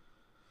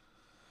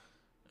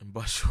 and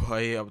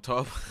Batshuayi up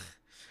top.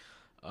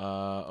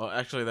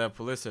 Actually, they have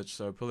Pulisic,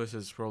 so Pulisic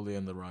is probably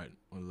in the right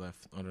or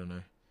left. I don't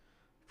know.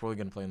 Probably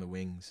gonna play in the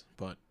wings,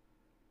 but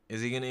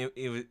is he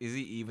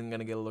even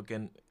gonna get a look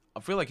in? I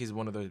feel like he's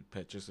one of those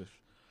purchases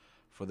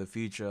for the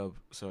future,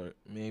 so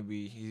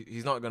maybe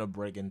he's not gonna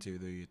break into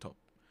the top.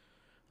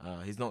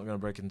 He's not gonna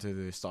break into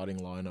the starting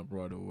lineup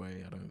right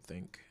away. I don't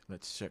think.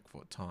 Let's check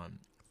for time.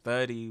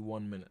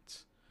 31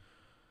 minutes.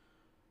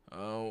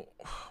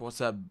 What's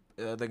that?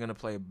 They're gonna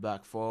play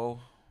back four.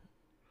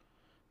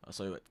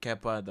 So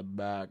Kepa at the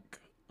back,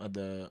 at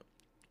the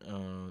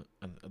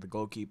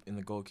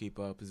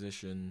goalkeeper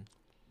position.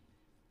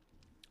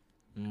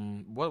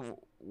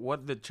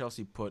 What did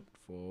Chelsea put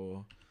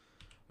for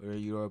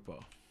Europa?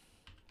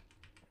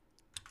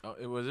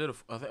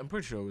 I'm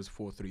pretty sure it was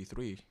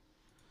 4-3-3.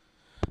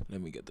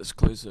 Let me get this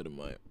closer to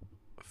my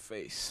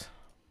face.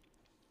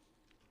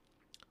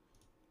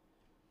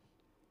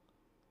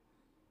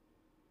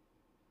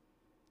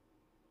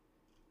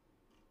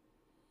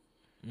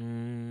 I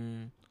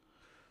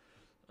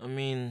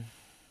mean,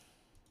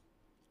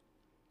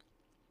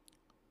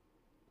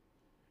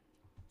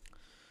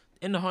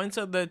 in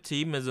hindsight, their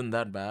team isn't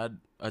that bad.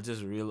 I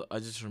just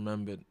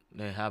remembered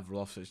they have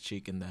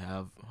Loftus-Cheek and they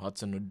have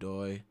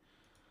Hudson-Odoi,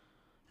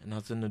 and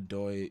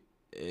Hudson-Odoi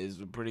is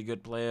a pretty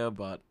good player,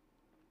 but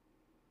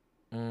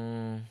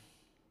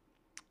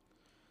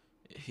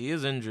he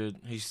is injured.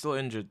 He's still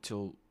injured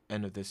till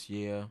end of this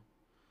year,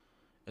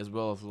 as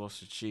well as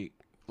Loftus-Cheek,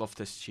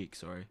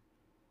 sorry.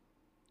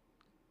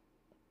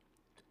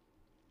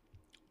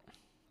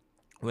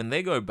 When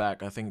they go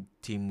back, I think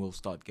team will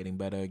start getting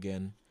better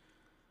again.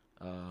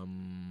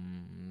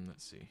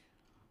 Let's see.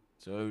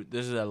 So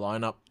this is their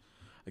lineup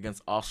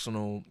against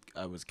Arsenal.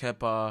 It was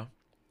Kepa,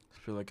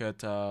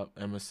 Spilicueta,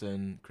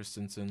 Emerson,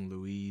 Christensen,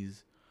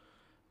 Louise.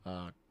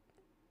 Sorry.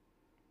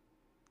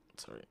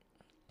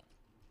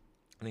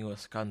 I think it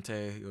was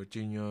Kante,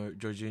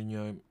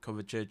 Jorginho,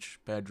 Kovacic,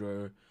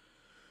 Pedro,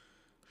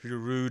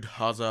 Giroud,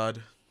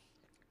 Hazard.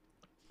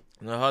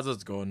 No,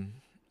 Hazard's gone.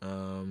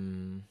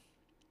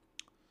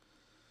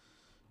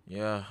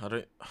 Yeah,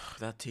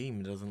 that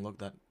team doesn't look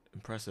that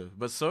impressive.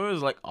 But so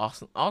is like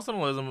Arsenal.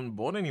 Arsenal hasn't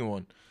bought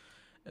anyone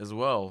as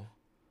well.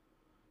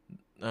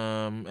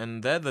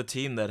 And they're the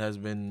team that I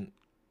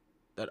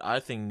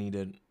think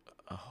needed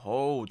a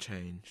whole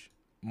change.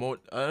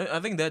 I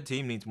think that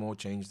team needs more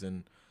change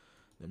than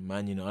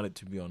Man United,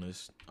 to be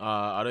honest.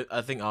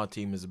 I think our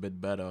team is a bit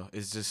better.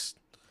 It's just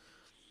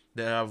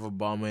they have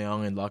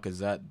Aubameyang and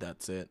Lacazette.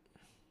 That's it.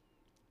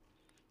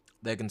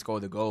 They can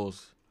score the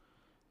goals.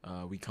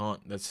 We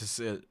can't. That's just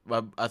it.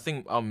 But I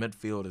think our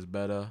midfield is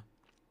better.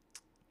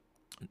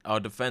 Our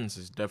defense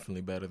is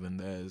definitely better than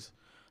theirs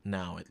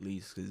now, at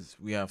least, because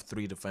we have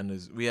 3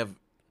 defenders. We have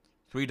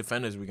 3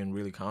 defenders we can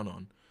really count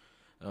on.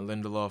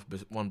 Lindelof,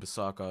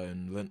 Wan-Bissaka,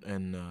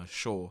 and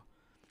Shaw.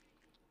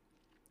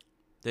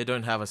 They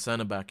don't have a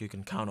centre back you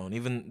can count on.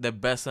 Even their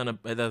best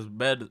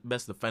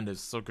defender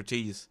is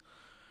Socrates,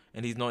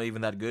 and he's not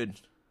even that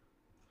good.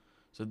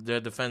 So their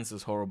defense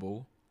is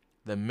horrible.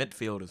 Their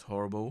midfield is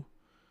horrible.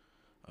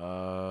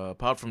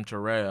 Apart from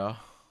Torreira,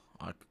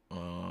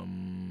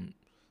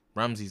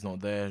 Ramsey's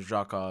not there.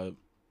 Xhaka,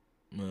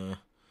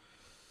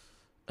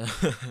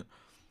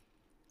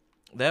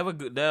 They have a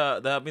good. They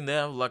have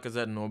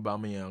Lacazette and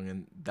Aubameyang,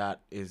 and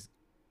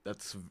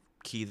that's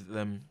key to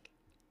them,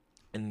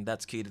 and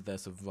that's key to their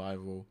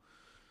survival.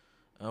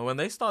 When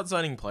they start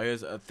signing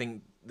players, I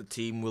think the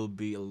team will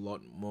be a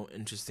lot more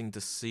interesting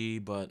to see.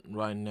 But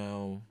right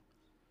now,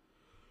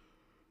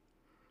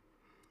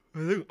 I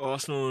think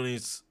Arsenal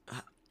needs.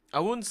 I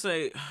wouldn't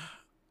say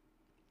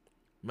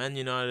Man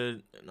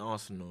United and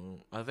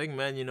Arsenal. I think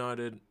Man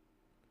United.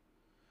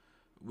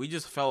 We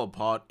just fell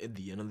apart at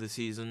the end of the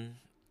season.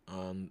 I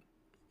don't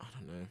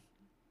know.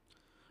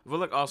 I feel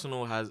like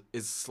Arsenal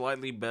is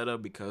slightly better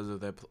because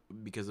of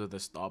their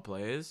star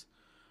players,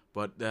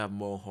 but they have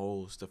more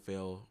holes to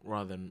fill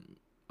rather than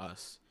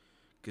us.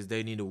 Because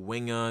they need a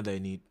winger, they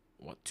need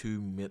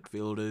two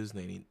midfielders,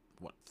 they need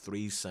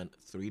three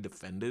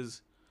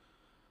defenders,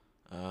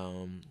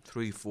 4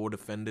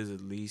 defenders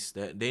at least.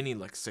 They need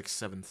like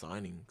 6-7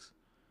 signings.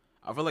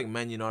 I feel like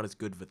Man United's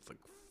good with like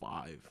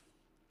 5.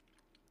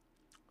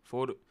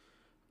 4.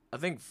 I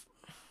think.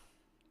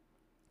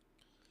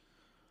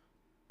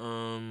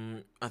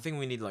 I think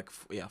we need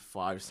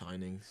 5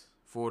 signings,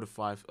 4 to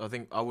 5. I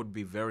think I would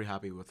be very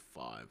happy with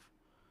 5.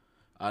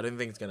 I don't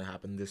think it's gonna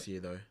happen this year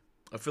though.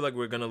 I feel like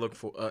we're gonna look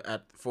for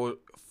at four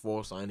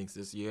signings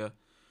this year,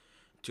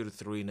 2 to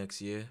 3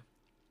 next year.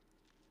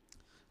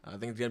 I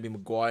think it's gonna be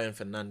Maguire and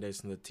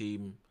Fernandes in the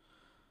team.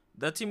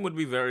 That team would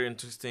be very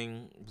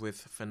interesting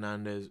with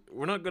Fernandes.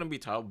 We're not gonna be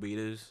title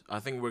beaters. I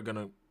think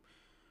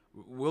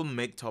we'll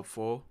make top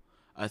 4.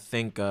 I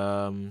think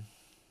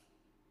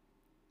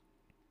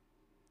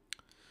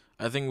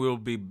we'll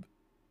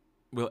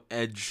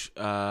edge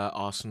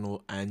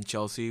Arsenal and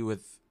Chelsea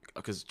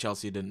because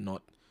Chelsea could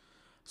not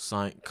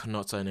sign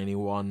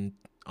anyone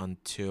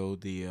until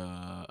the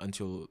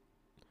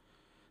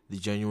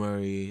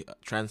January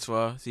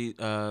transfer.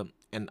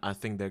 And I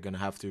think they're gonna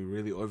have to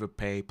really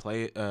overpay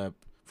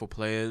for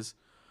players,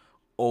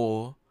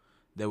 or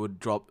they would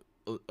drop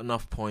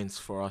enough points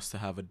for us to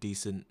have a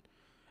decent.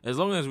 As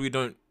long as we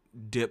don't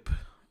dip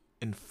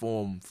in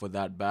form for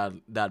that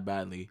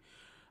badly,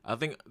 I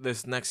think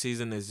this next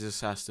season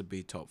just has to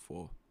be top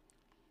 4.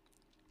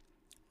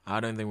 I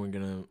don't think we're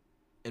gonna,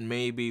 and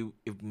maybe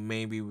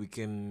we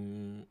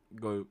can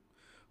go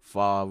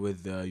far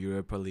with the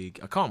Europa League.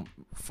 I can't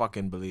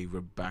fucking believe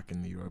we're back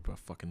in the Europa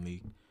fucking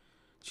League.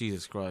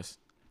 Jesus Christ.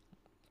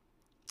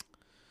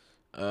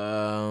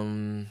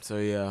 So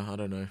yeah, I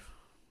don't know.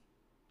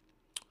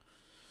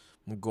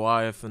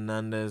 Maguire,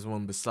 Fernandes,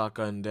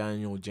 Wan-Bissaka, and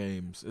Daniel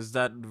James. Is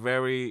that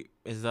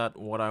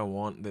what I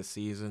want this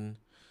season?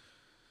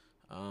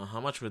 How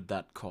much would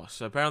that cost?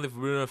 So apparently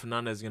Bruno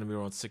Fernandes is gonna be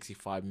around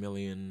 65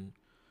 million.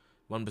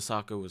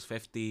 Wan-Bissaka was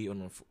 50, or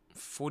no,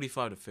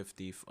 45 to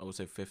 50. I would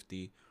say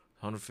 50,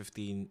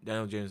 115.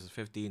 Daniel James is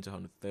 15 to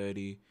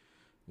 130.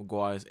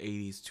 Maguire's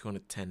 80 is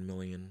 210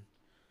 million.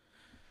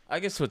 I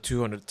guess for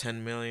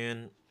 210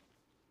 million,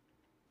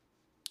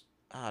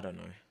 I don't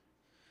know.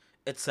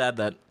 It's sad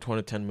that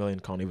 210 million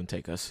can't even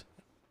take us.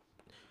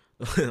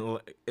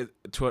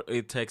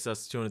 It takes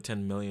us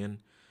 210 million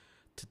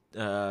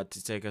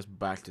to take us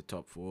back to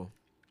top 4.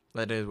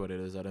 That is what it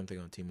is. I don't think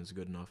our team is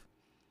good enough.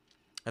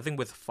 I think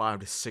with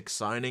 5 to 6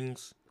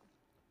 signings,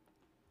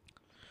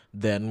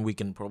 then we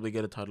can probably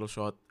get a title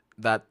shot.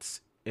 That's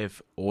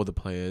if all the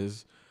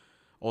purchases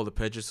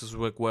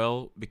work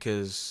well,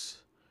 because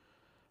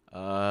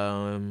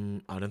I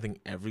don't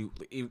think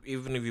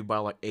even if you buy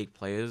like 8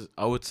 players,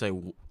 I would say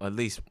at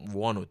least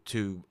 1 or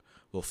 2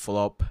 will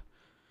flop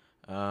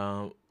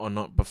or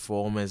not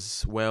perform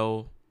as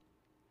well.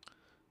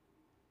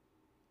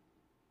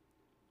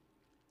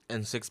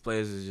 And 6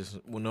 players is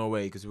just no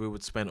way, because we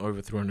would spend over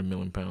 £300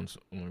 million.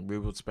 We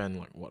would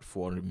spend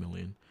 400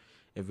 million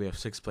if we have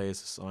 6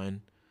 players to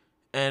sign,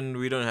 and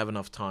we don't have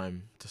enough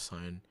time to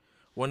sign.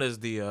 When does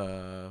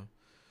the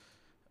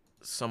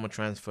summer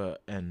transfer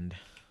end?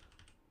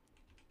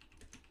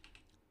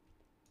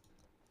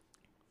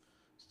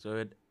 So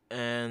it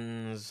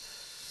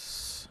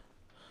ends.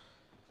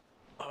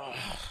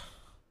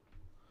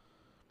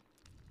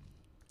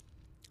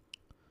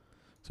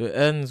 So it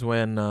ends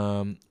when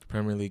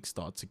Premier League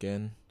starts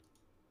again,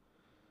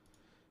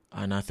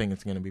 and I think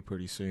it's gonna be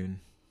pretty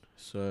soon.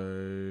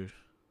 So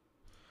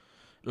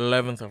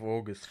 11th of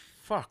August.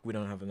 Fuck, we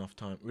don't have enough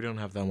time. We don't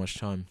have that much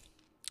time.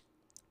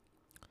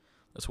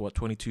 That's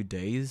 22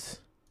 days.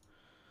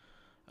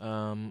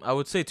 I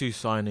would say 2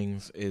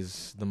 signings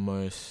is the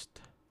most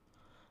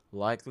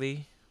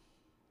likely.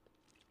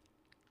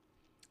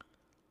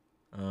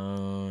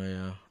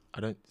 Yeah,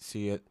 I don't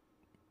see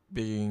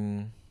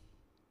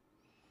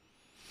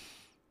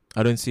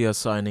us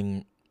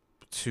signing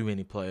too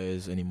many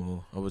players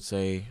anymore. I would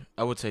say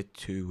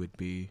 2 would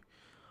be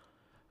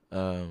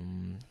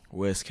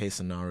worst case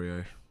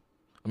scenario.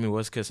 I mean,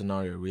 worst case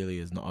scenario really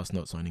is us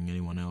not signing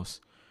anyone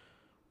else,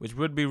 which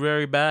would be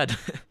very bad.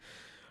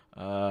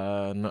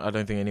 No, I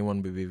don't think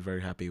anyone would be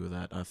very happy with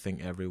that. I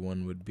think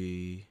everyone would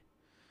be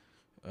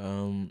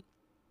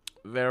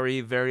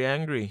very, very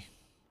angry,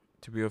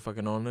 to be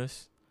fucking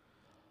honest.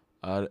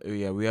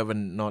 Yeah, we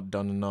haven't not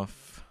done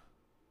enough,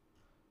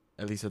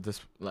 at least at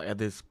this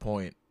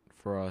point,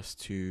 for us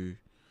to,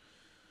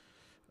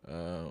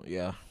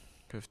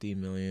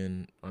 15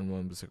 million on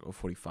one or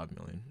 45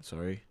 million.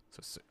 Sorry.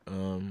 So,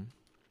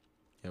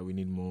 yeah, we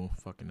need more.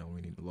 Fucking hell,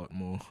 we need a lot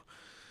more.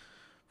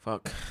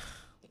 Fuck.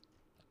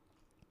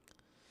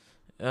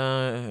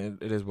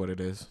 It is what it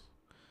is.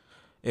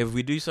 If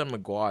we do some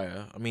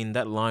Maguire, I mean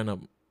that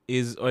lineup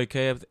is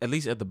okay. At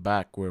least at the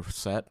back we're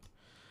set.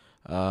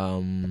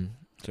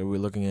 So we're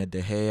looking at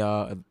De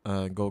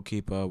Gea,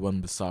 goalkeeper,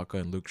 Wan-Bissaka,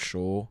 and Luke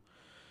Shaw,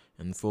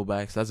 and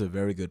fullbacks. That's a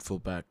very good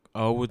fullback.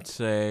 I would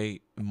say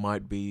it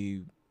might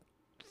be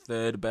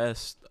third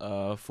best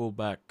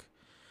fullback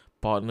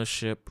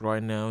partnership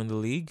right now in the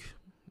league.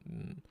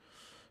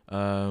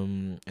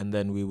 And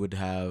then we would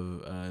have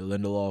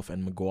Lindelof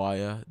and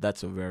Maguire.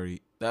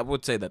 I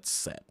would say that's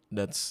set.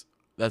 That's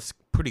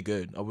pretty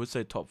good. I would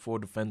say top 4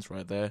 defense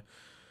right there.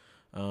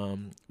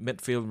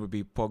 Midfield would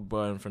be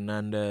Pogba and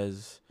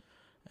Fernandes,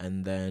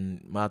 and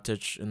then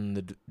Matic in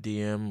the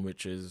DM,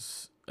 which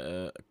is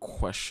a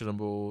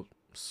questionable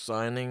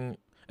signing,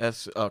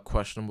 as a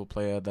questionable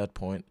player at that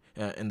point,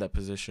 in that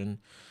position.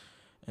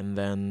 And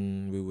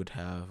then we would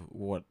have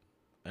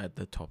at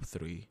the top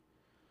 3?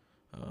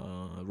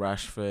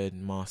 Rashford,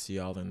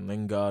 Martial, and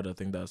Lingard. I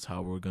think that's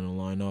how we're gonna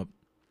line up.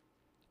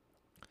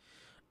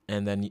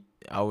 And then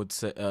I would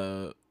say,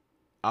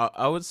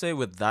 I would say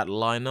with that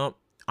lineup,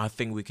 I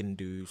think we can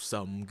do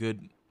some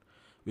good.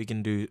 We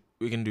can do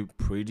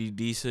pretty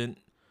decent.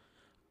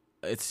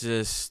 It's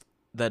just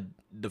that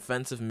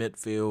defensive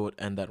midfield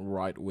and that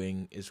right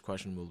wing is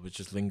questionable, which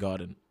is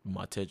Lingard and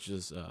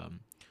Matic's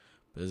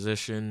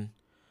position.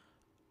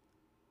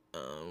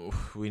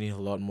 We need a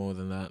lot more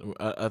than that.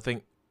 I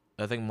think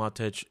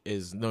Matic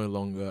is no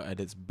longer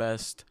at its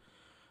best.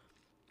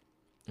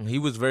 He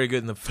was very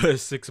good in the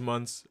first 6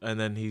 months, and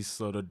then he's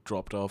sort of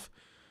dropped off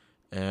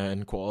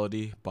in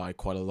quality by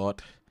quite a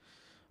lot.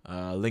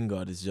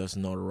 Lingard is just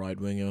not a right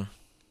winger.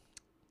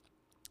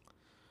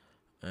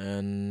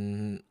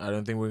 And I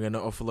don't think we're going to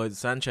offload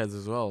Sanchez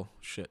as well.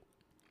 Shit.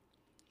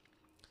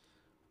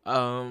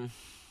 Even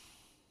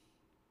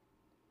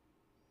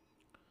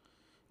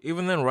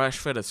then,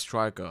 Rashford at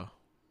striker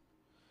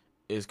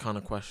is kind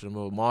of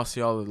questionable.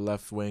 Martial at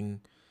left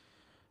wing.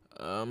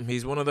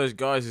 He's one of those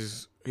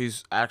guys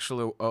who's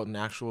actually an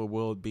actual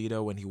world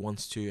beater when he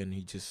wants to, and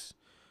he just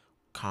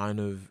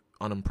kind of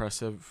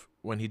unimpressive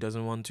when he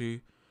doesn't want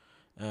to.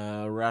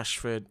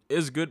 Rashford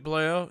is a good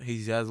player.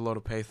 He has a lot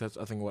of pace. That's,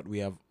 I think, what we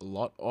have a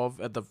lot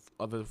of at the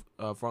other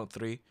front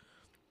 3.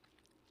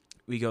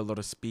 We got a lot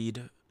of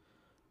speed,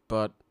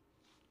 but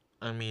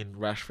I mean,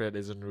 Rashford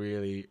isn't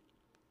really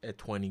a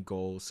 20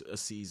 goals a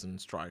season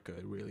striker,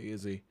 really,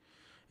 is he?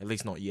 At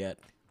least not yet.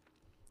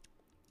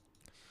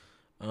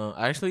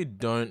 I actually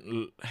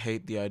don't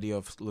hate the idea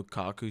of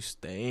Lukaku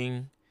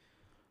staying,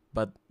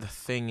 but the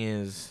thing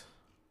is,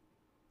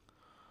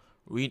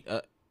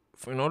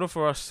 in order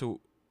for us to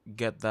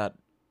get that,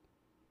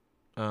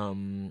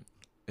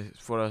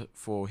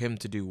 for him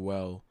to do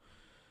well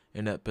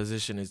in that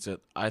position, is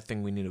that I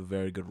think we need a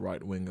very good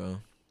right winger.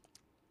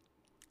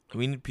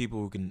 We need people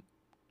who can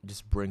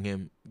just bring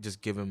him,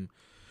 just give him,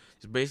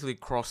 just basically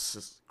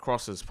crosses,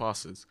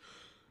 passes,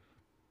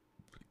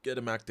 get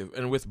him active.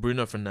 And with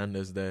Bruno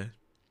Fernandes there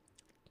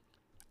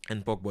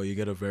and Pogba, you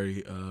get a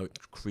very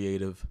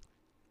creative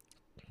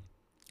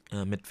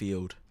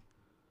midfield.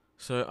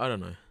 So I don't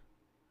know.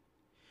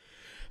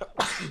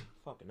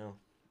 Fucking hell.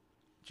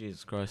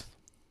 Jesus Christ.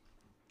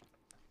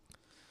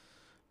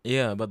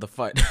 Yeah, but the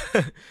fight.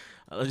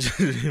 I just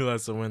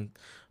realized I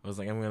was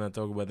like, I'm gonna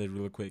talk about it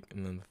real quick,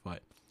 and then the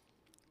fight.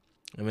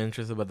 I'm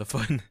interested about the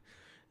fight.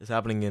 It's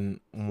happening in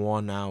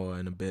 1 hour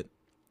and a bit.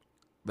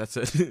 That's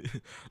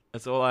it.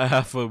 That's all I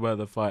have for about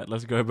the fight.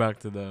 Let's go back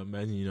to the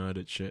Man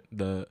United shit,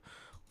 the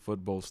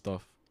football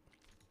stuff.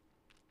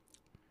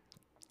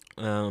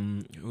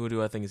 Who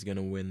do I think is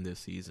gonna win this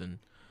season?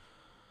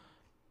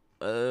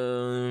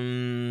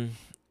 In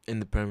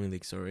the Premier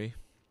League, sorry.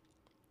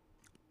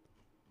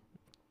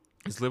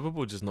 Is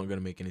Liverpool just not gonna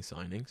make any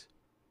signings?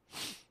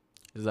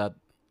 Is that?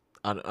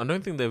 I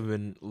don't think they've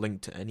been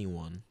linked to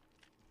anyone.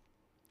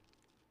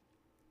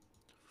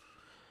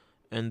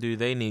 And do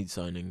they need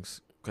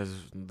signings?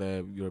 Because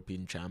they're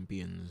European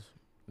champions.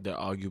 They're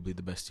arguably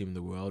the best team in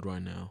the world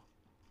right now.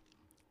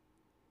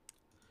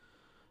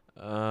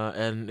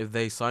 And if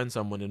they sign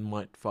someone, it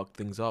might fuck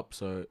things up.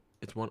 So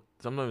it's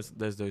sometimes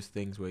there's those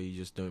things where you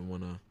just don't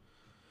wanna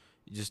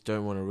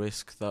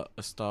risk that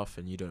stuff,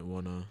 and you don't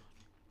wanna,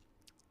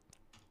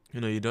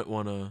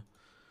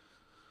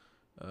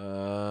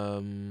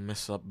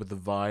 mess up with the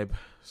vibe.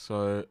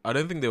 So I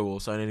don't think they will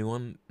sign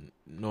anyone,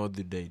 nor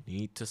do they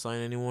need to sign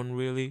anyone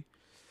really.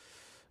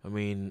 I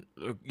mean,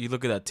 you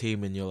look at that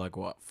team and you're like,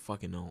 what?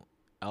 Fucking hell.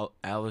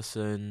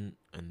 Alisson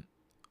and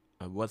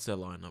what's their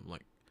lineup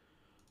like?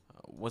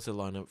 What's the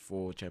lineup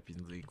for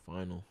Champions League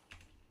final?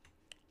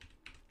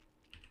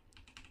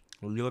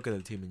 Well, you look at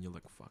the team and you're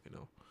like, fucking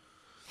hell.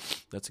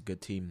 That's a good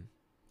team.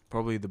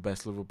 Probably the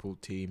best Liverpool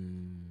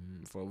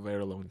team for a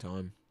very long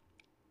time.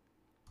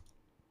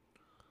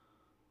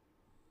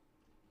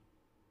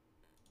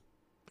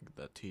 Look at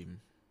that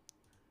team.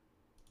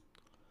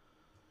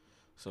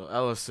 So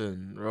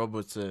Ellison,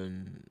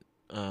 Robertson,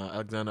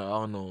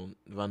 Alexander-Arnold,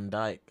 Van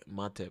Dijk,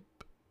 Matip,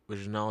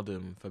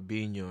 Wijnaldum,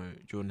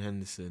 Fabinho, Jordan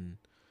Henderson,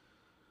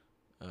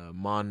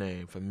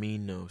 Mane,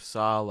 Firmino,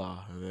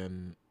 Salah, and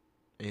then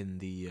in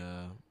the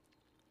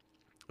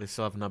they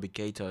still have Naby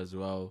Keita as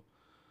well,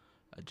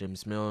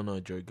 James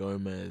Milner, Joe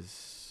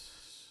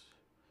Gomez,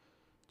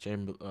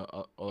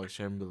 Alex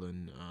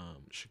Chamberlain,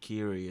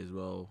 Shaqiri as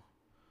well,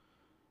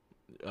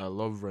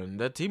 Lovren.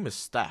 Their team is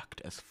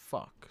stacked as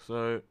fuck.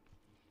 So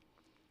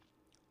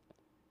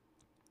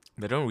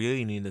they don't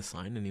really need to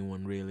sign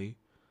anyone really.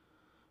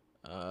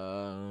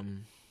 I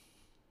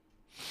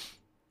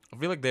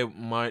feel like they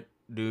might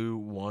do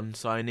one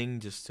signing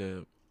just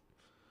to,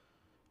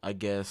 I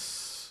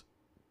guess,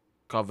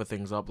 cover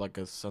things up like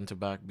a centre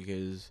back,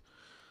 because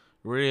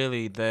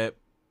really they're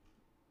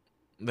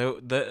a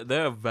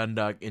Van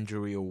Dijk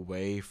injury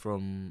away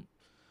from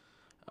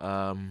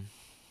a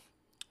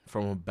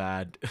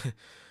bad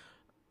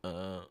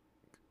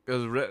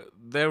because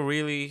they're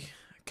really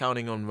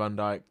counting on Van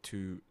Dijk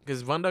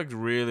because Van Dijk's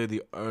really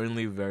the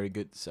only very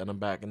good centre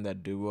back in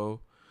that duo.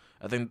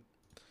 I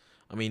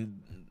mean,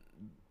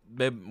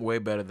 they're way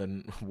better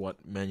than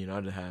what Man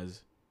United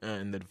has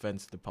in the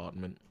defense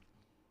department.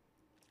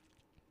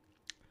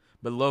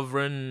 But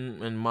Lovren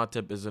and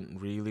Matip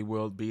isn't really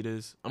world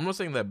beaters. I'm not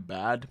saying they're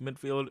bad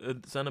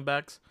midfield centre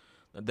backs.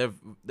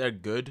 They're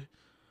good,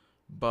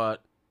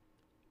 but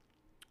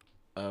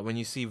when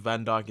you see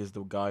Van Dijk is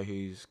the guy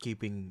who's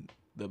keeping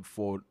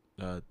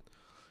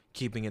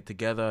keeping it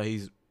together,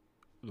 he's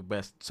the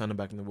best centre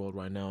back in the world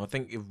right now. I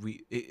think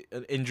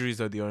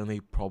injuries are the only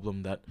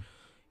problem that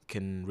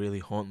can really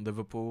haunt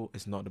Liverpool.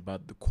 It's not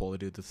about the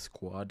quality of the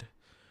squad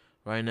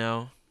right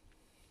now.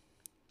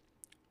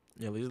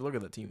 Yeah, just look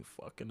at that team.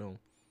 Fucking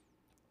hell.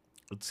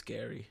 It's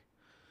scary.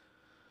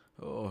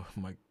 Oh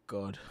my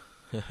god.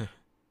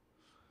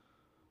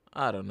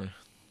 I don't know.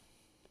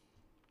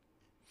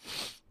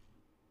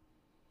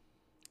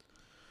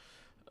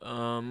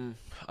 I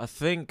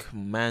think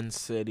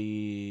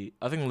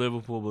Liverpool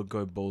will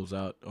go balls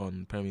out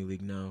on Premier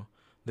League now.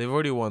 They've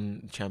already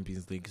won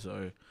Champions League,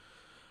 so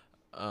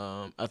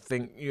I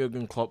think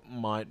Jurgen Klopp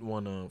might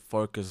want to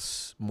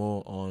focus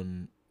more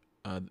on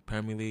the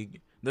Premier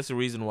League. That's the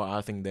reason why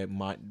I think they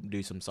might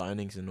do some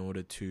signings in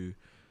order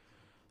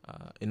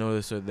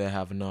so they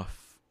have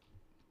enough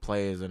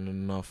players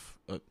and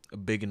a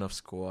big enough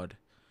squad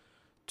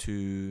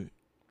to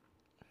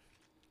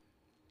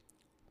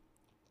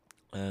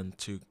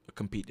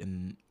compete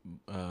in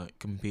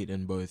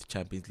both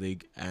Champions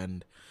League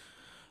and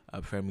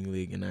Premier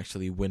League and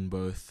actually win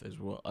both as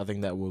well. I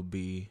think that will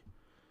be.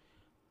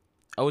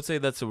 I would say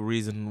that's a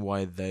reason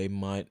why they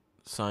might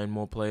sign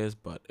more players,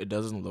 but it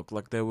doesn't look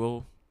like they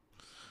will.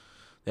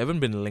 They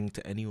haven't been linked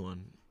to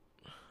anyone.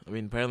 I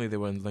mean, apparently they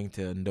weren't linked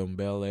to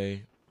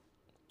Ndombele.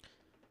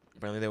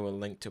 Apparently they were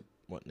linked to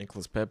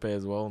Nicolas Pepe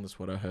as well, and that's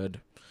what I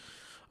heard.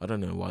 I don't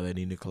know why they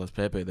need Nicolas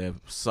Pepe. They have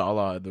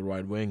Salah at the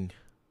right wing.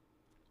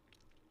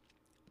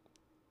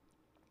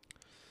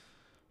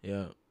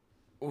 Yeah.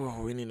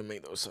 Oh, we need to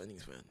make those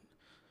signings, man.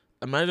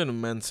 Imagine if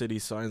Man City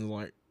signs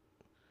like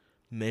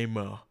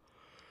Neymar.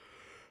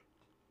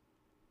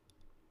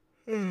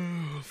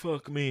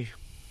 Fuck me.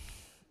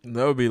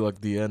 That would be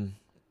like the end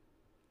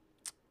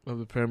of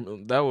the Premier.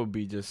 That would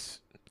be just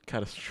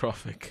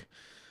catastrophic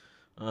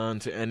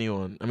to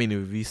anyone. I mean,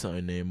 if we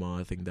sign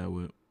Neymar, I think that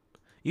would.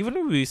 Even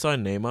if we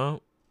sign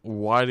Neymar,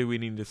 why do we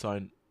need to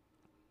sign?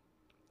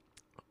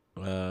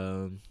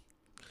 I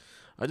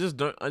just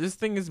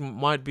think it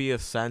might be a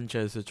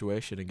Sanchez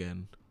situation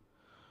again.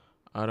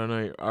 I don't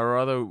know. I'd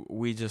rather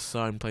we just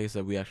sign players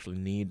that we actually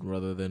need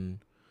rather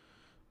than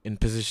in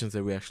positions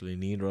that we actually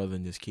need, rather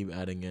than just keep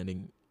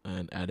adding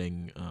a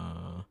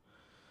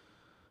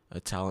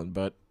talent.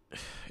 But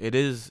it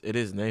is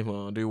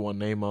Neymar. I do want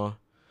Neymar.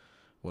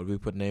 Would we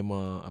put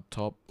Neymar up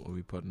top? Or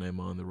we put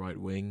Neymar on the right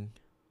wing?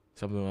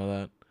 Something like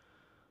that.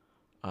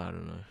 I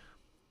don't know.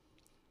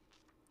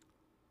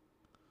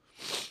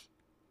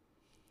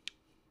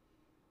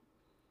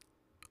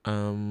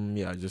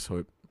 Yeah, I just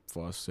hope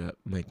for us to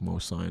make more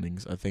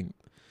signings. I think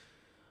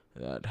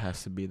that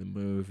has to be the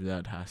move.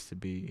 That has to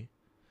be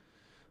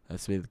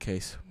the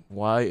case.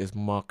 Why is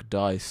Mark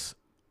Dice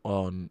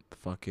on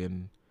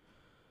fucking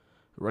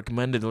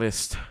recommended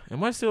list?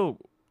 Am I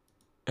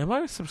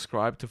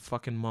subscribed to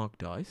fucking Mark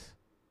Dice?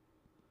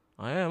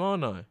 I am,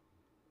 aren't I?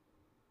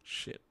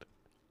 Shit.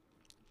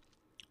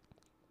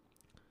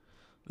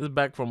 This is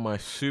back from my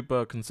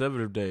super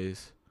conservative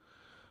days.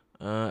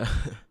 I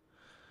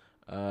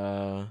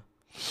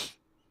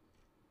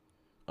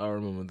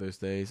remember those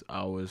days.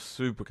 I was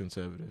super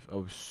conservative. I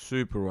was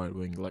super right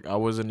wing. Like, I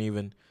wasn't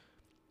even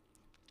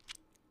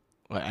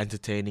like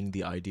entertaining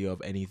the idea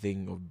of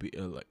anything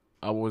like.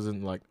 I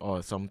wasn't like,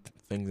 oh, some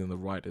things in the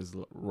right is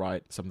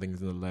right, some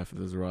things in the left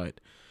is right.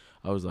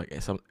 I was like,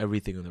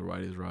 everything on the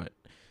right is right.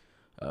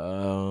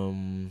 So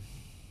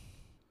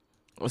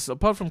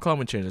apart from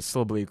climate change, I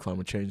still believe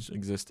climate change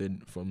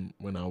existed from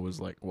when I was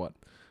like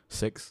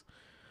 6.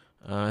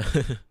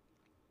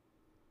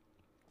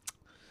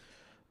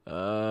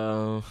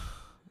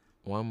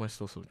 Why am I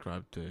still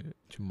subscribed to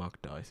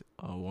Mark Dice?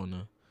 I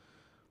wanna.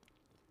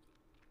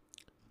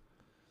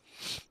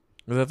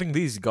 Because I think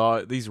these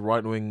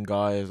right wing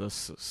guys, are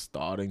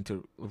starting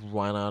to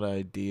run out of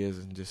ideas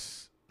and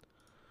just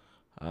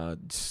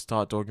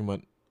start talking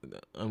about.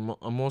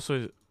 I'm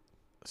also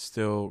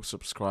still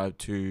subscribed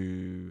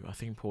to, I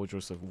think, Paul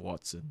Joseph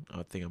Watson.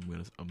 I think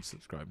I'm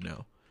subscribed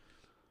now.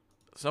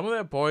 Some of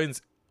their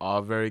points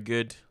are very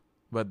good,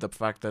 but the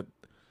fact that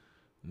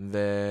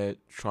they're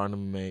trying to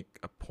make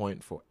a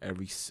point for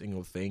every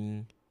single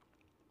thing,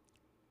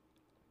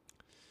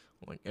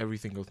 like every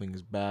single thing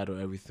is bad or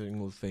every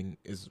single thing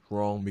is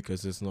wrong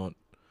because it's not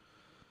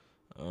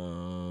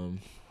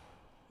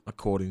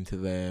according to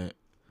their,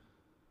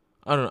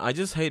 I don't know. I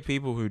just hate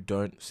people who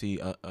don't see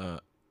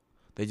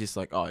they just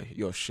like, oh,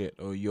 you're shit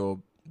or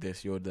you're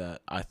this, you're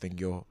that. I think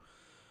you're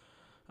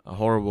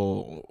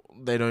horrible.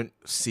 They don't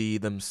see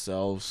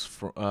themselves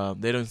from.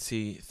 They don't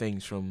see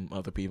things from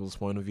other people's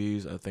point of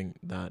views. I think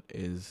that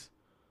is.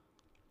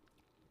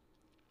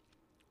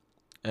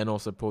 And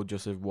also, Paul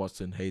Joseph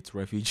Watson hates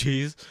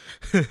refugees.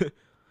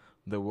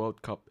 The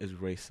World Cup is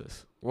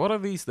racist. What are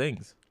these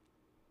things?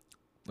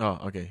 Oh,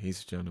 okay.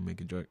 He's trying to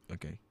make a joke.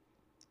 Okay.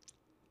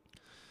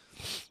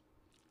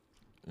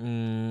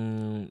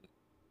 I'm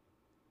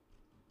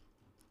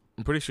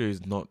pretty sure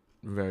he's not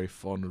very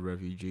fond of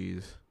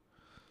refugees.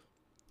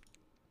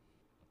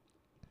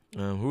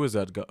 Who is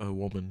that a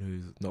woman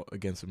who's not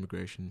against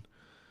immigration?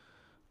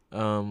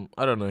 I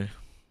don't know.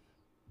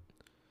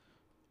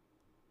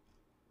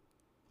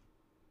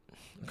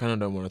 I kind of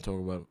don't want to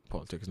talk about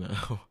politics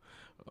now.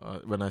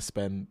 When I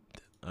spend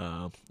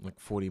like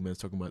 40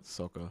 minutes talking about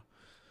soccer.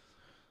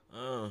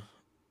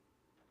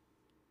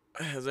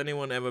 Has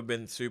anyone ever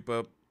been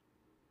super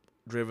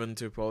driven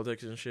to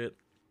politics and shit?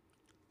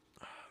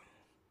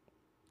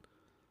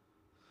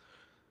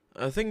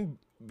 I think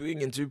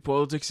being into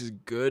politics is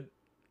good,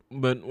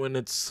 but when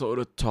it's sort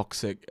of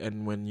toxic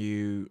and when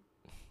you,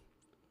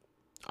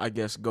 I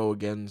guess, go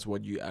against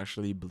what you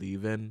actually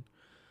believe in,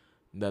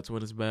 that's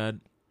when it's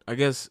bad. I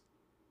guess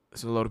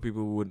so. A lot of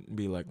people would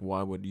be like,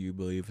 "Why would you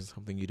believe in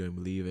something you don't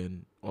believe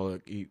in?" Or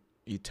like you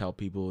tell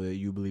people that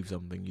you believe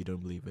something you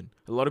don't believe in.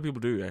 A lot of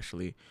people do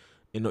actually,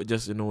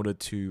 just in order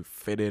to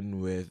fit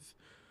in with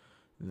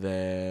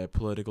their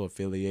political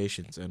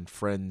affiliations and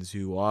friends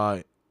who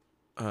are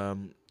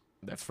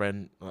their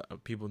friend,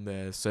 people in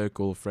their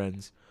circle of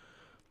friends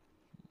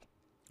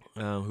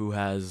who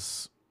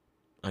has,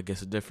 I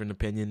guess, a different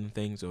opinion and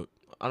things. Or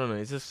I don't know.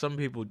 It's just some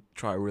people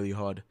try really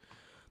hard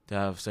to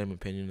have the same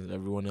opinion as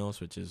everyone else,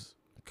 which is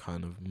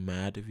kind of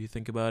mad if you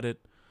think about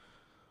it.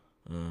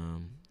 I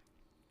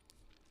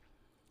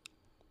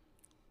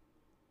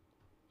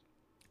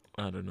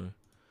don't know.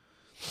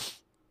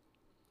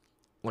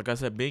 Like I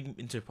said, being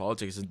into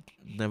politics is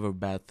never a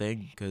bad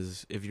thing,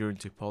 because if you're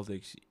into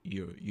politics,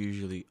 you're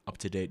usually up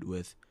to date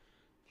with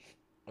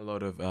a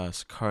lot of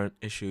current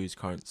issues,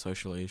 current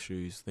social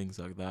issues, things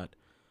like that.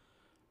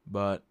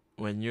 But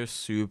when you're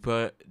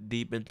super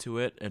deep into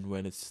it, and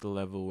when it's the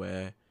level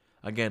where,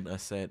 again, I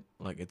said,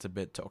 like, it's a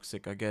bit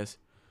toxic, I guess,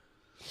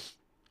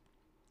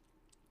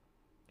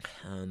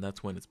 and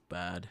that's when it's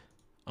bad.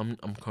 I'm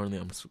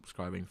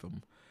subscribing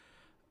from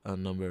a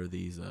number of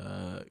these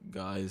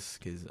guys,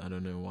 because I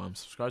don't know why I'm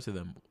subscribed to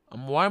them.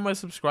 Why am I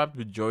subscribed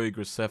to Joey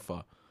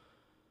Graceffa?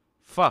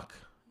 Fuck.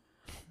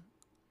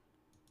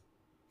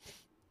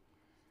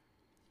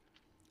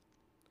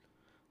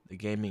 The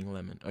Gaming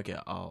Lemon. Okay,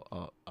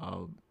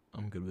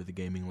 I'm good with the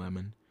Gaming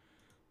Lemon.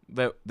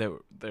 They're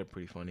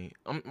pretty funny.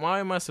 Why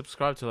am I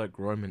subscribed to like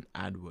Roman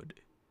Atwood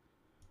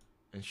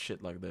and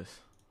shit like this?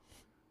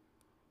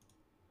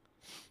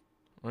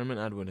 Roman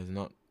Atwood has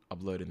not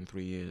uploaded in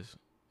 3 years.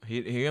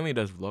 He only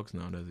does vlogs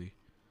now, does he?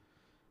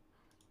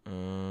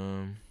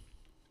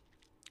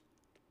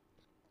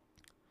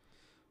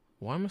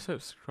 Why am I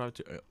subscribed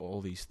to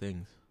all these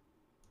things?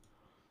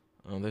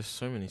 There's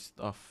so many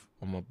stuff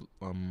I'm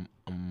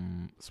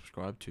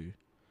subscribed to.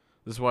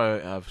 This is why I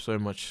have so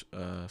much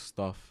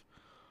stuff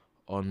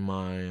on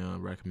my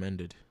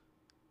recommended.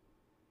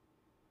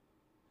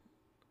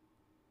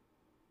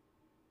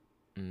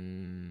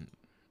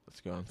 Let's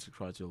go and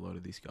subscribe to a lot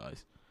of these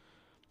guys.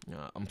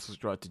 I'm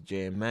subscribed to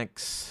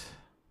JMX.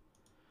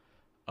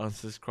 I'm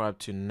subscribed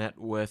to Net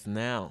Worth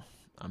Now.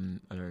 I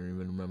don't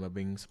even remember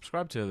being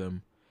subscribed to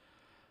them.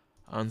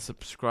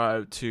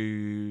 Unsubscribed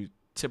to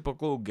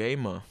Typical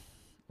Gamer.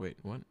 Wait,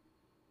 what?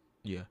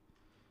 Yeah.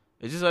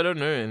 It's just I don't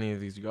know any of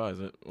these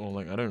guys. I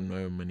don't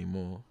know them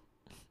anymore.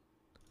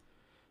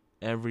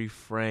 Every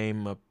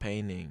Frame a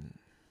Painting.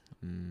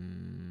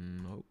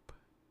 Nope.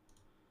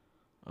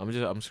 I'm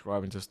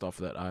subscribing to stuff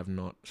that I've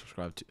not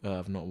subscribed to.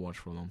 I've not watched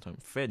for a long time.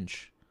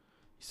 Finch.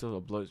 He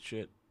still uploads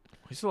shit.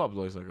 He still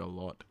uploads like a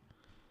lot.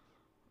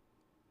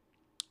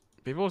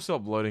 People are still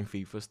uploading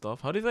FIFA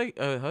stuff. How do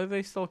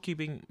they still keep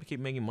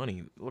making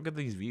money? Look at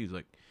these views.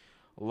 Like,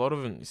 a lot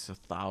of them is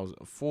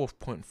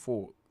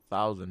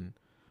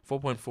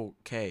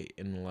 4.4K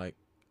in like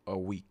a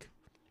week.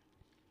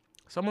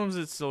 Some of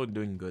it's still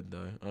doing good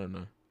though. I don't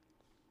know.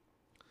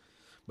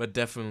 But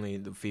definitely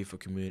the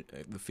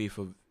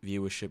FIFA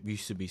viewership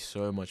used to be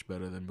so much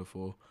better than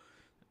before.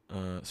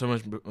 So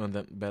much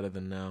better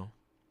than now.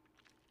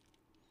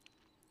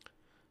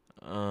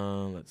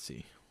 Let's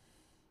see.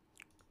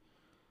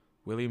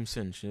 William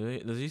Sinch,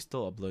 does he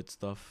still upload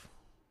stuff?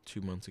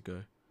 2 months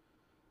ago.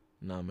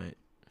 Nah, mate.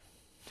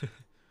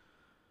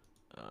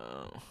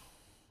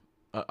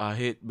 I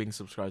hate being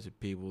subscribed to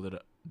people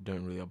that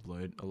don't really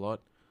upload a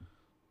lot.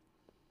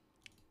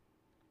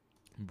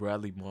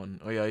 Bradley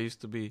Martin. Oh yeah, I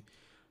used to be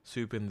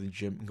super in the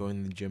gym,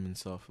 going to the gym and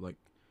stuff. Like,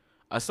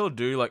 I still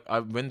do. Like, I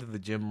went to the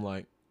gym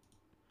like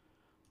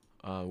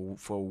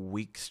for a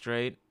week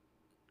straight,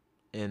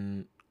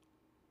 and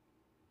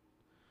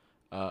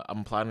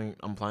I'm planning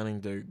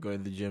to go to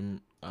the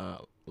gym a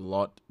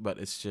lot, but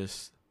it's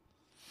just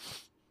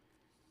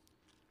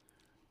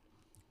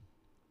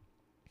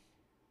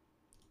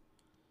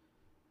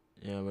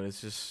but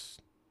it's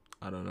just,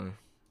 I don't know.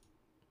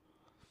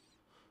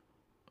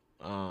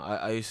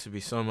 I used to be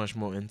so much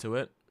more into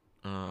it,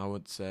 I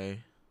would say.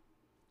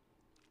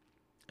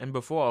 And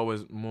before I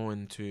was more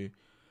into,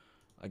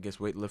 I guess,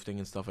 weightlifting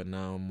and stuff, and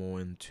now I'm more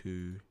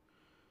into,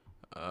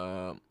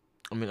 I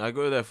mean, I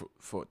go there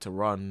for to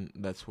run.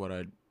 That's what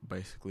I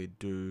basically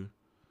do.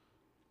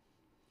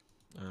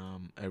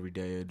 Every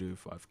day I do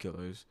 5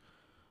 kilos,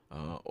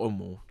 or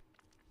more.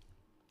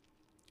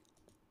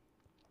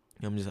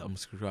 I'm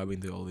subscribing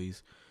to all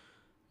these.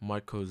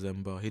 Michael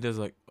Zemba, he does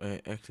like,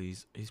 actually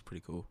he's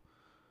pretty cool.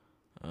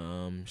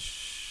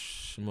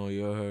 Shmo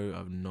Yoho,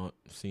 I've not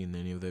seen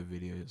any of their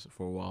videos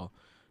for a while.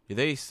 Do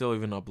they still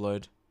even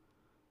upload?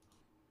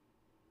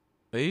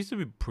 They used to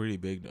be pretty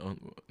big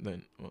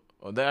then.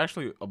 They're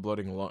actually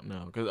uploading a lot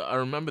now. Because I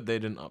remember they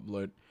didn't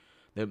upload.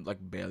 They like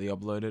barely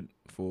uploaded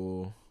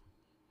for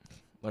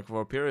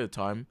a period of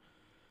time.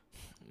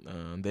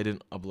 They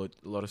didn't upload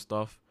a lot of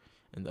stuff.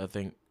 And I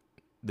think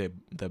they're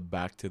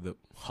back to the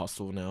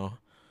hustle now.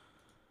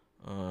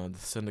 The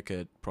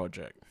Syndicate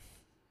project.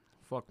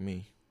 Fuck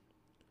me.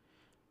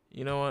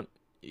 You know what?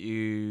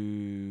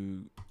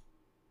 You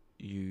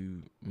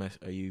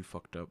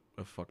fucked up.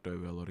 I fucked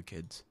over a lot of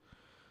kids.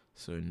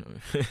 So no.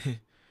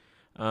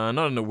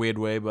 Not in a weird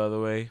way, by the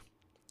way.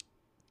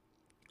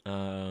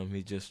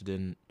 He just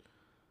didn't.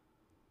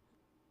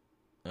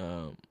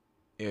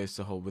 It's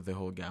the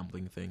whole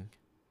gambling thing.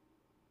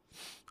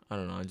 I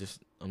don't know.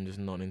 I'm just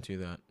not into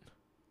that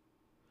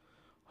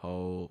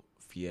whole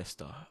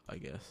fiesta, I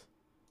guess.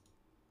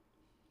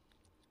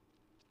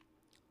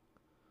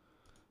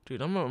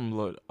 Dude, I'm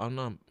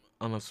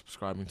not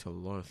subscribing to a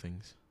lot of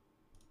things.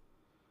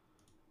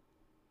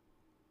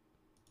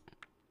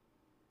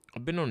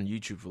 I've been on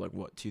YouTube for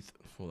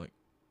like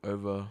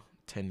over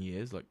 10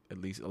 years, like at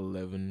least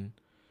 11,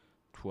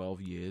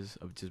 12 years.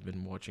 I've just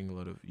been watching a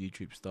lot of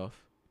YouTube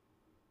stuff.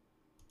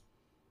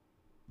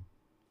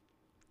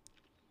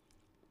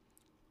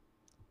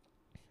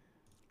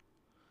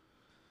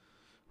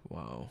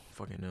 Wow,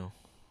 fucking hell.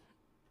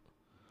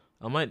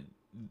 I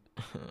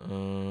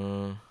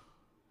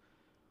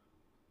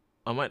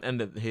might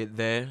end it here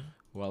there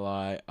while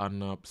I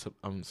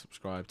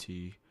unsubscribe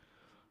to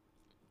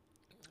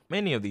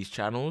many of these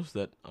channels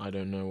that I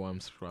don't know why I'm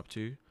subscribed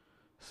to.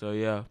 So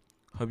yeah,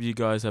 hope you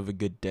guys have a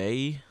good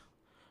day,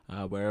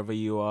 wherever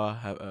you are.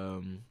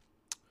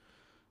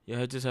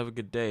 Just have a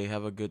good day.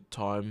 Have a good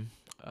time.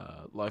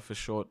 Life is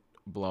short.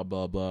 Blah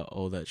blah blah.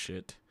 All that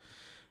shit.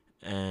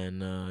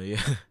 And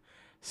yeah,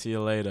 see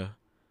you later.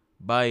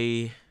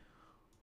 Bye.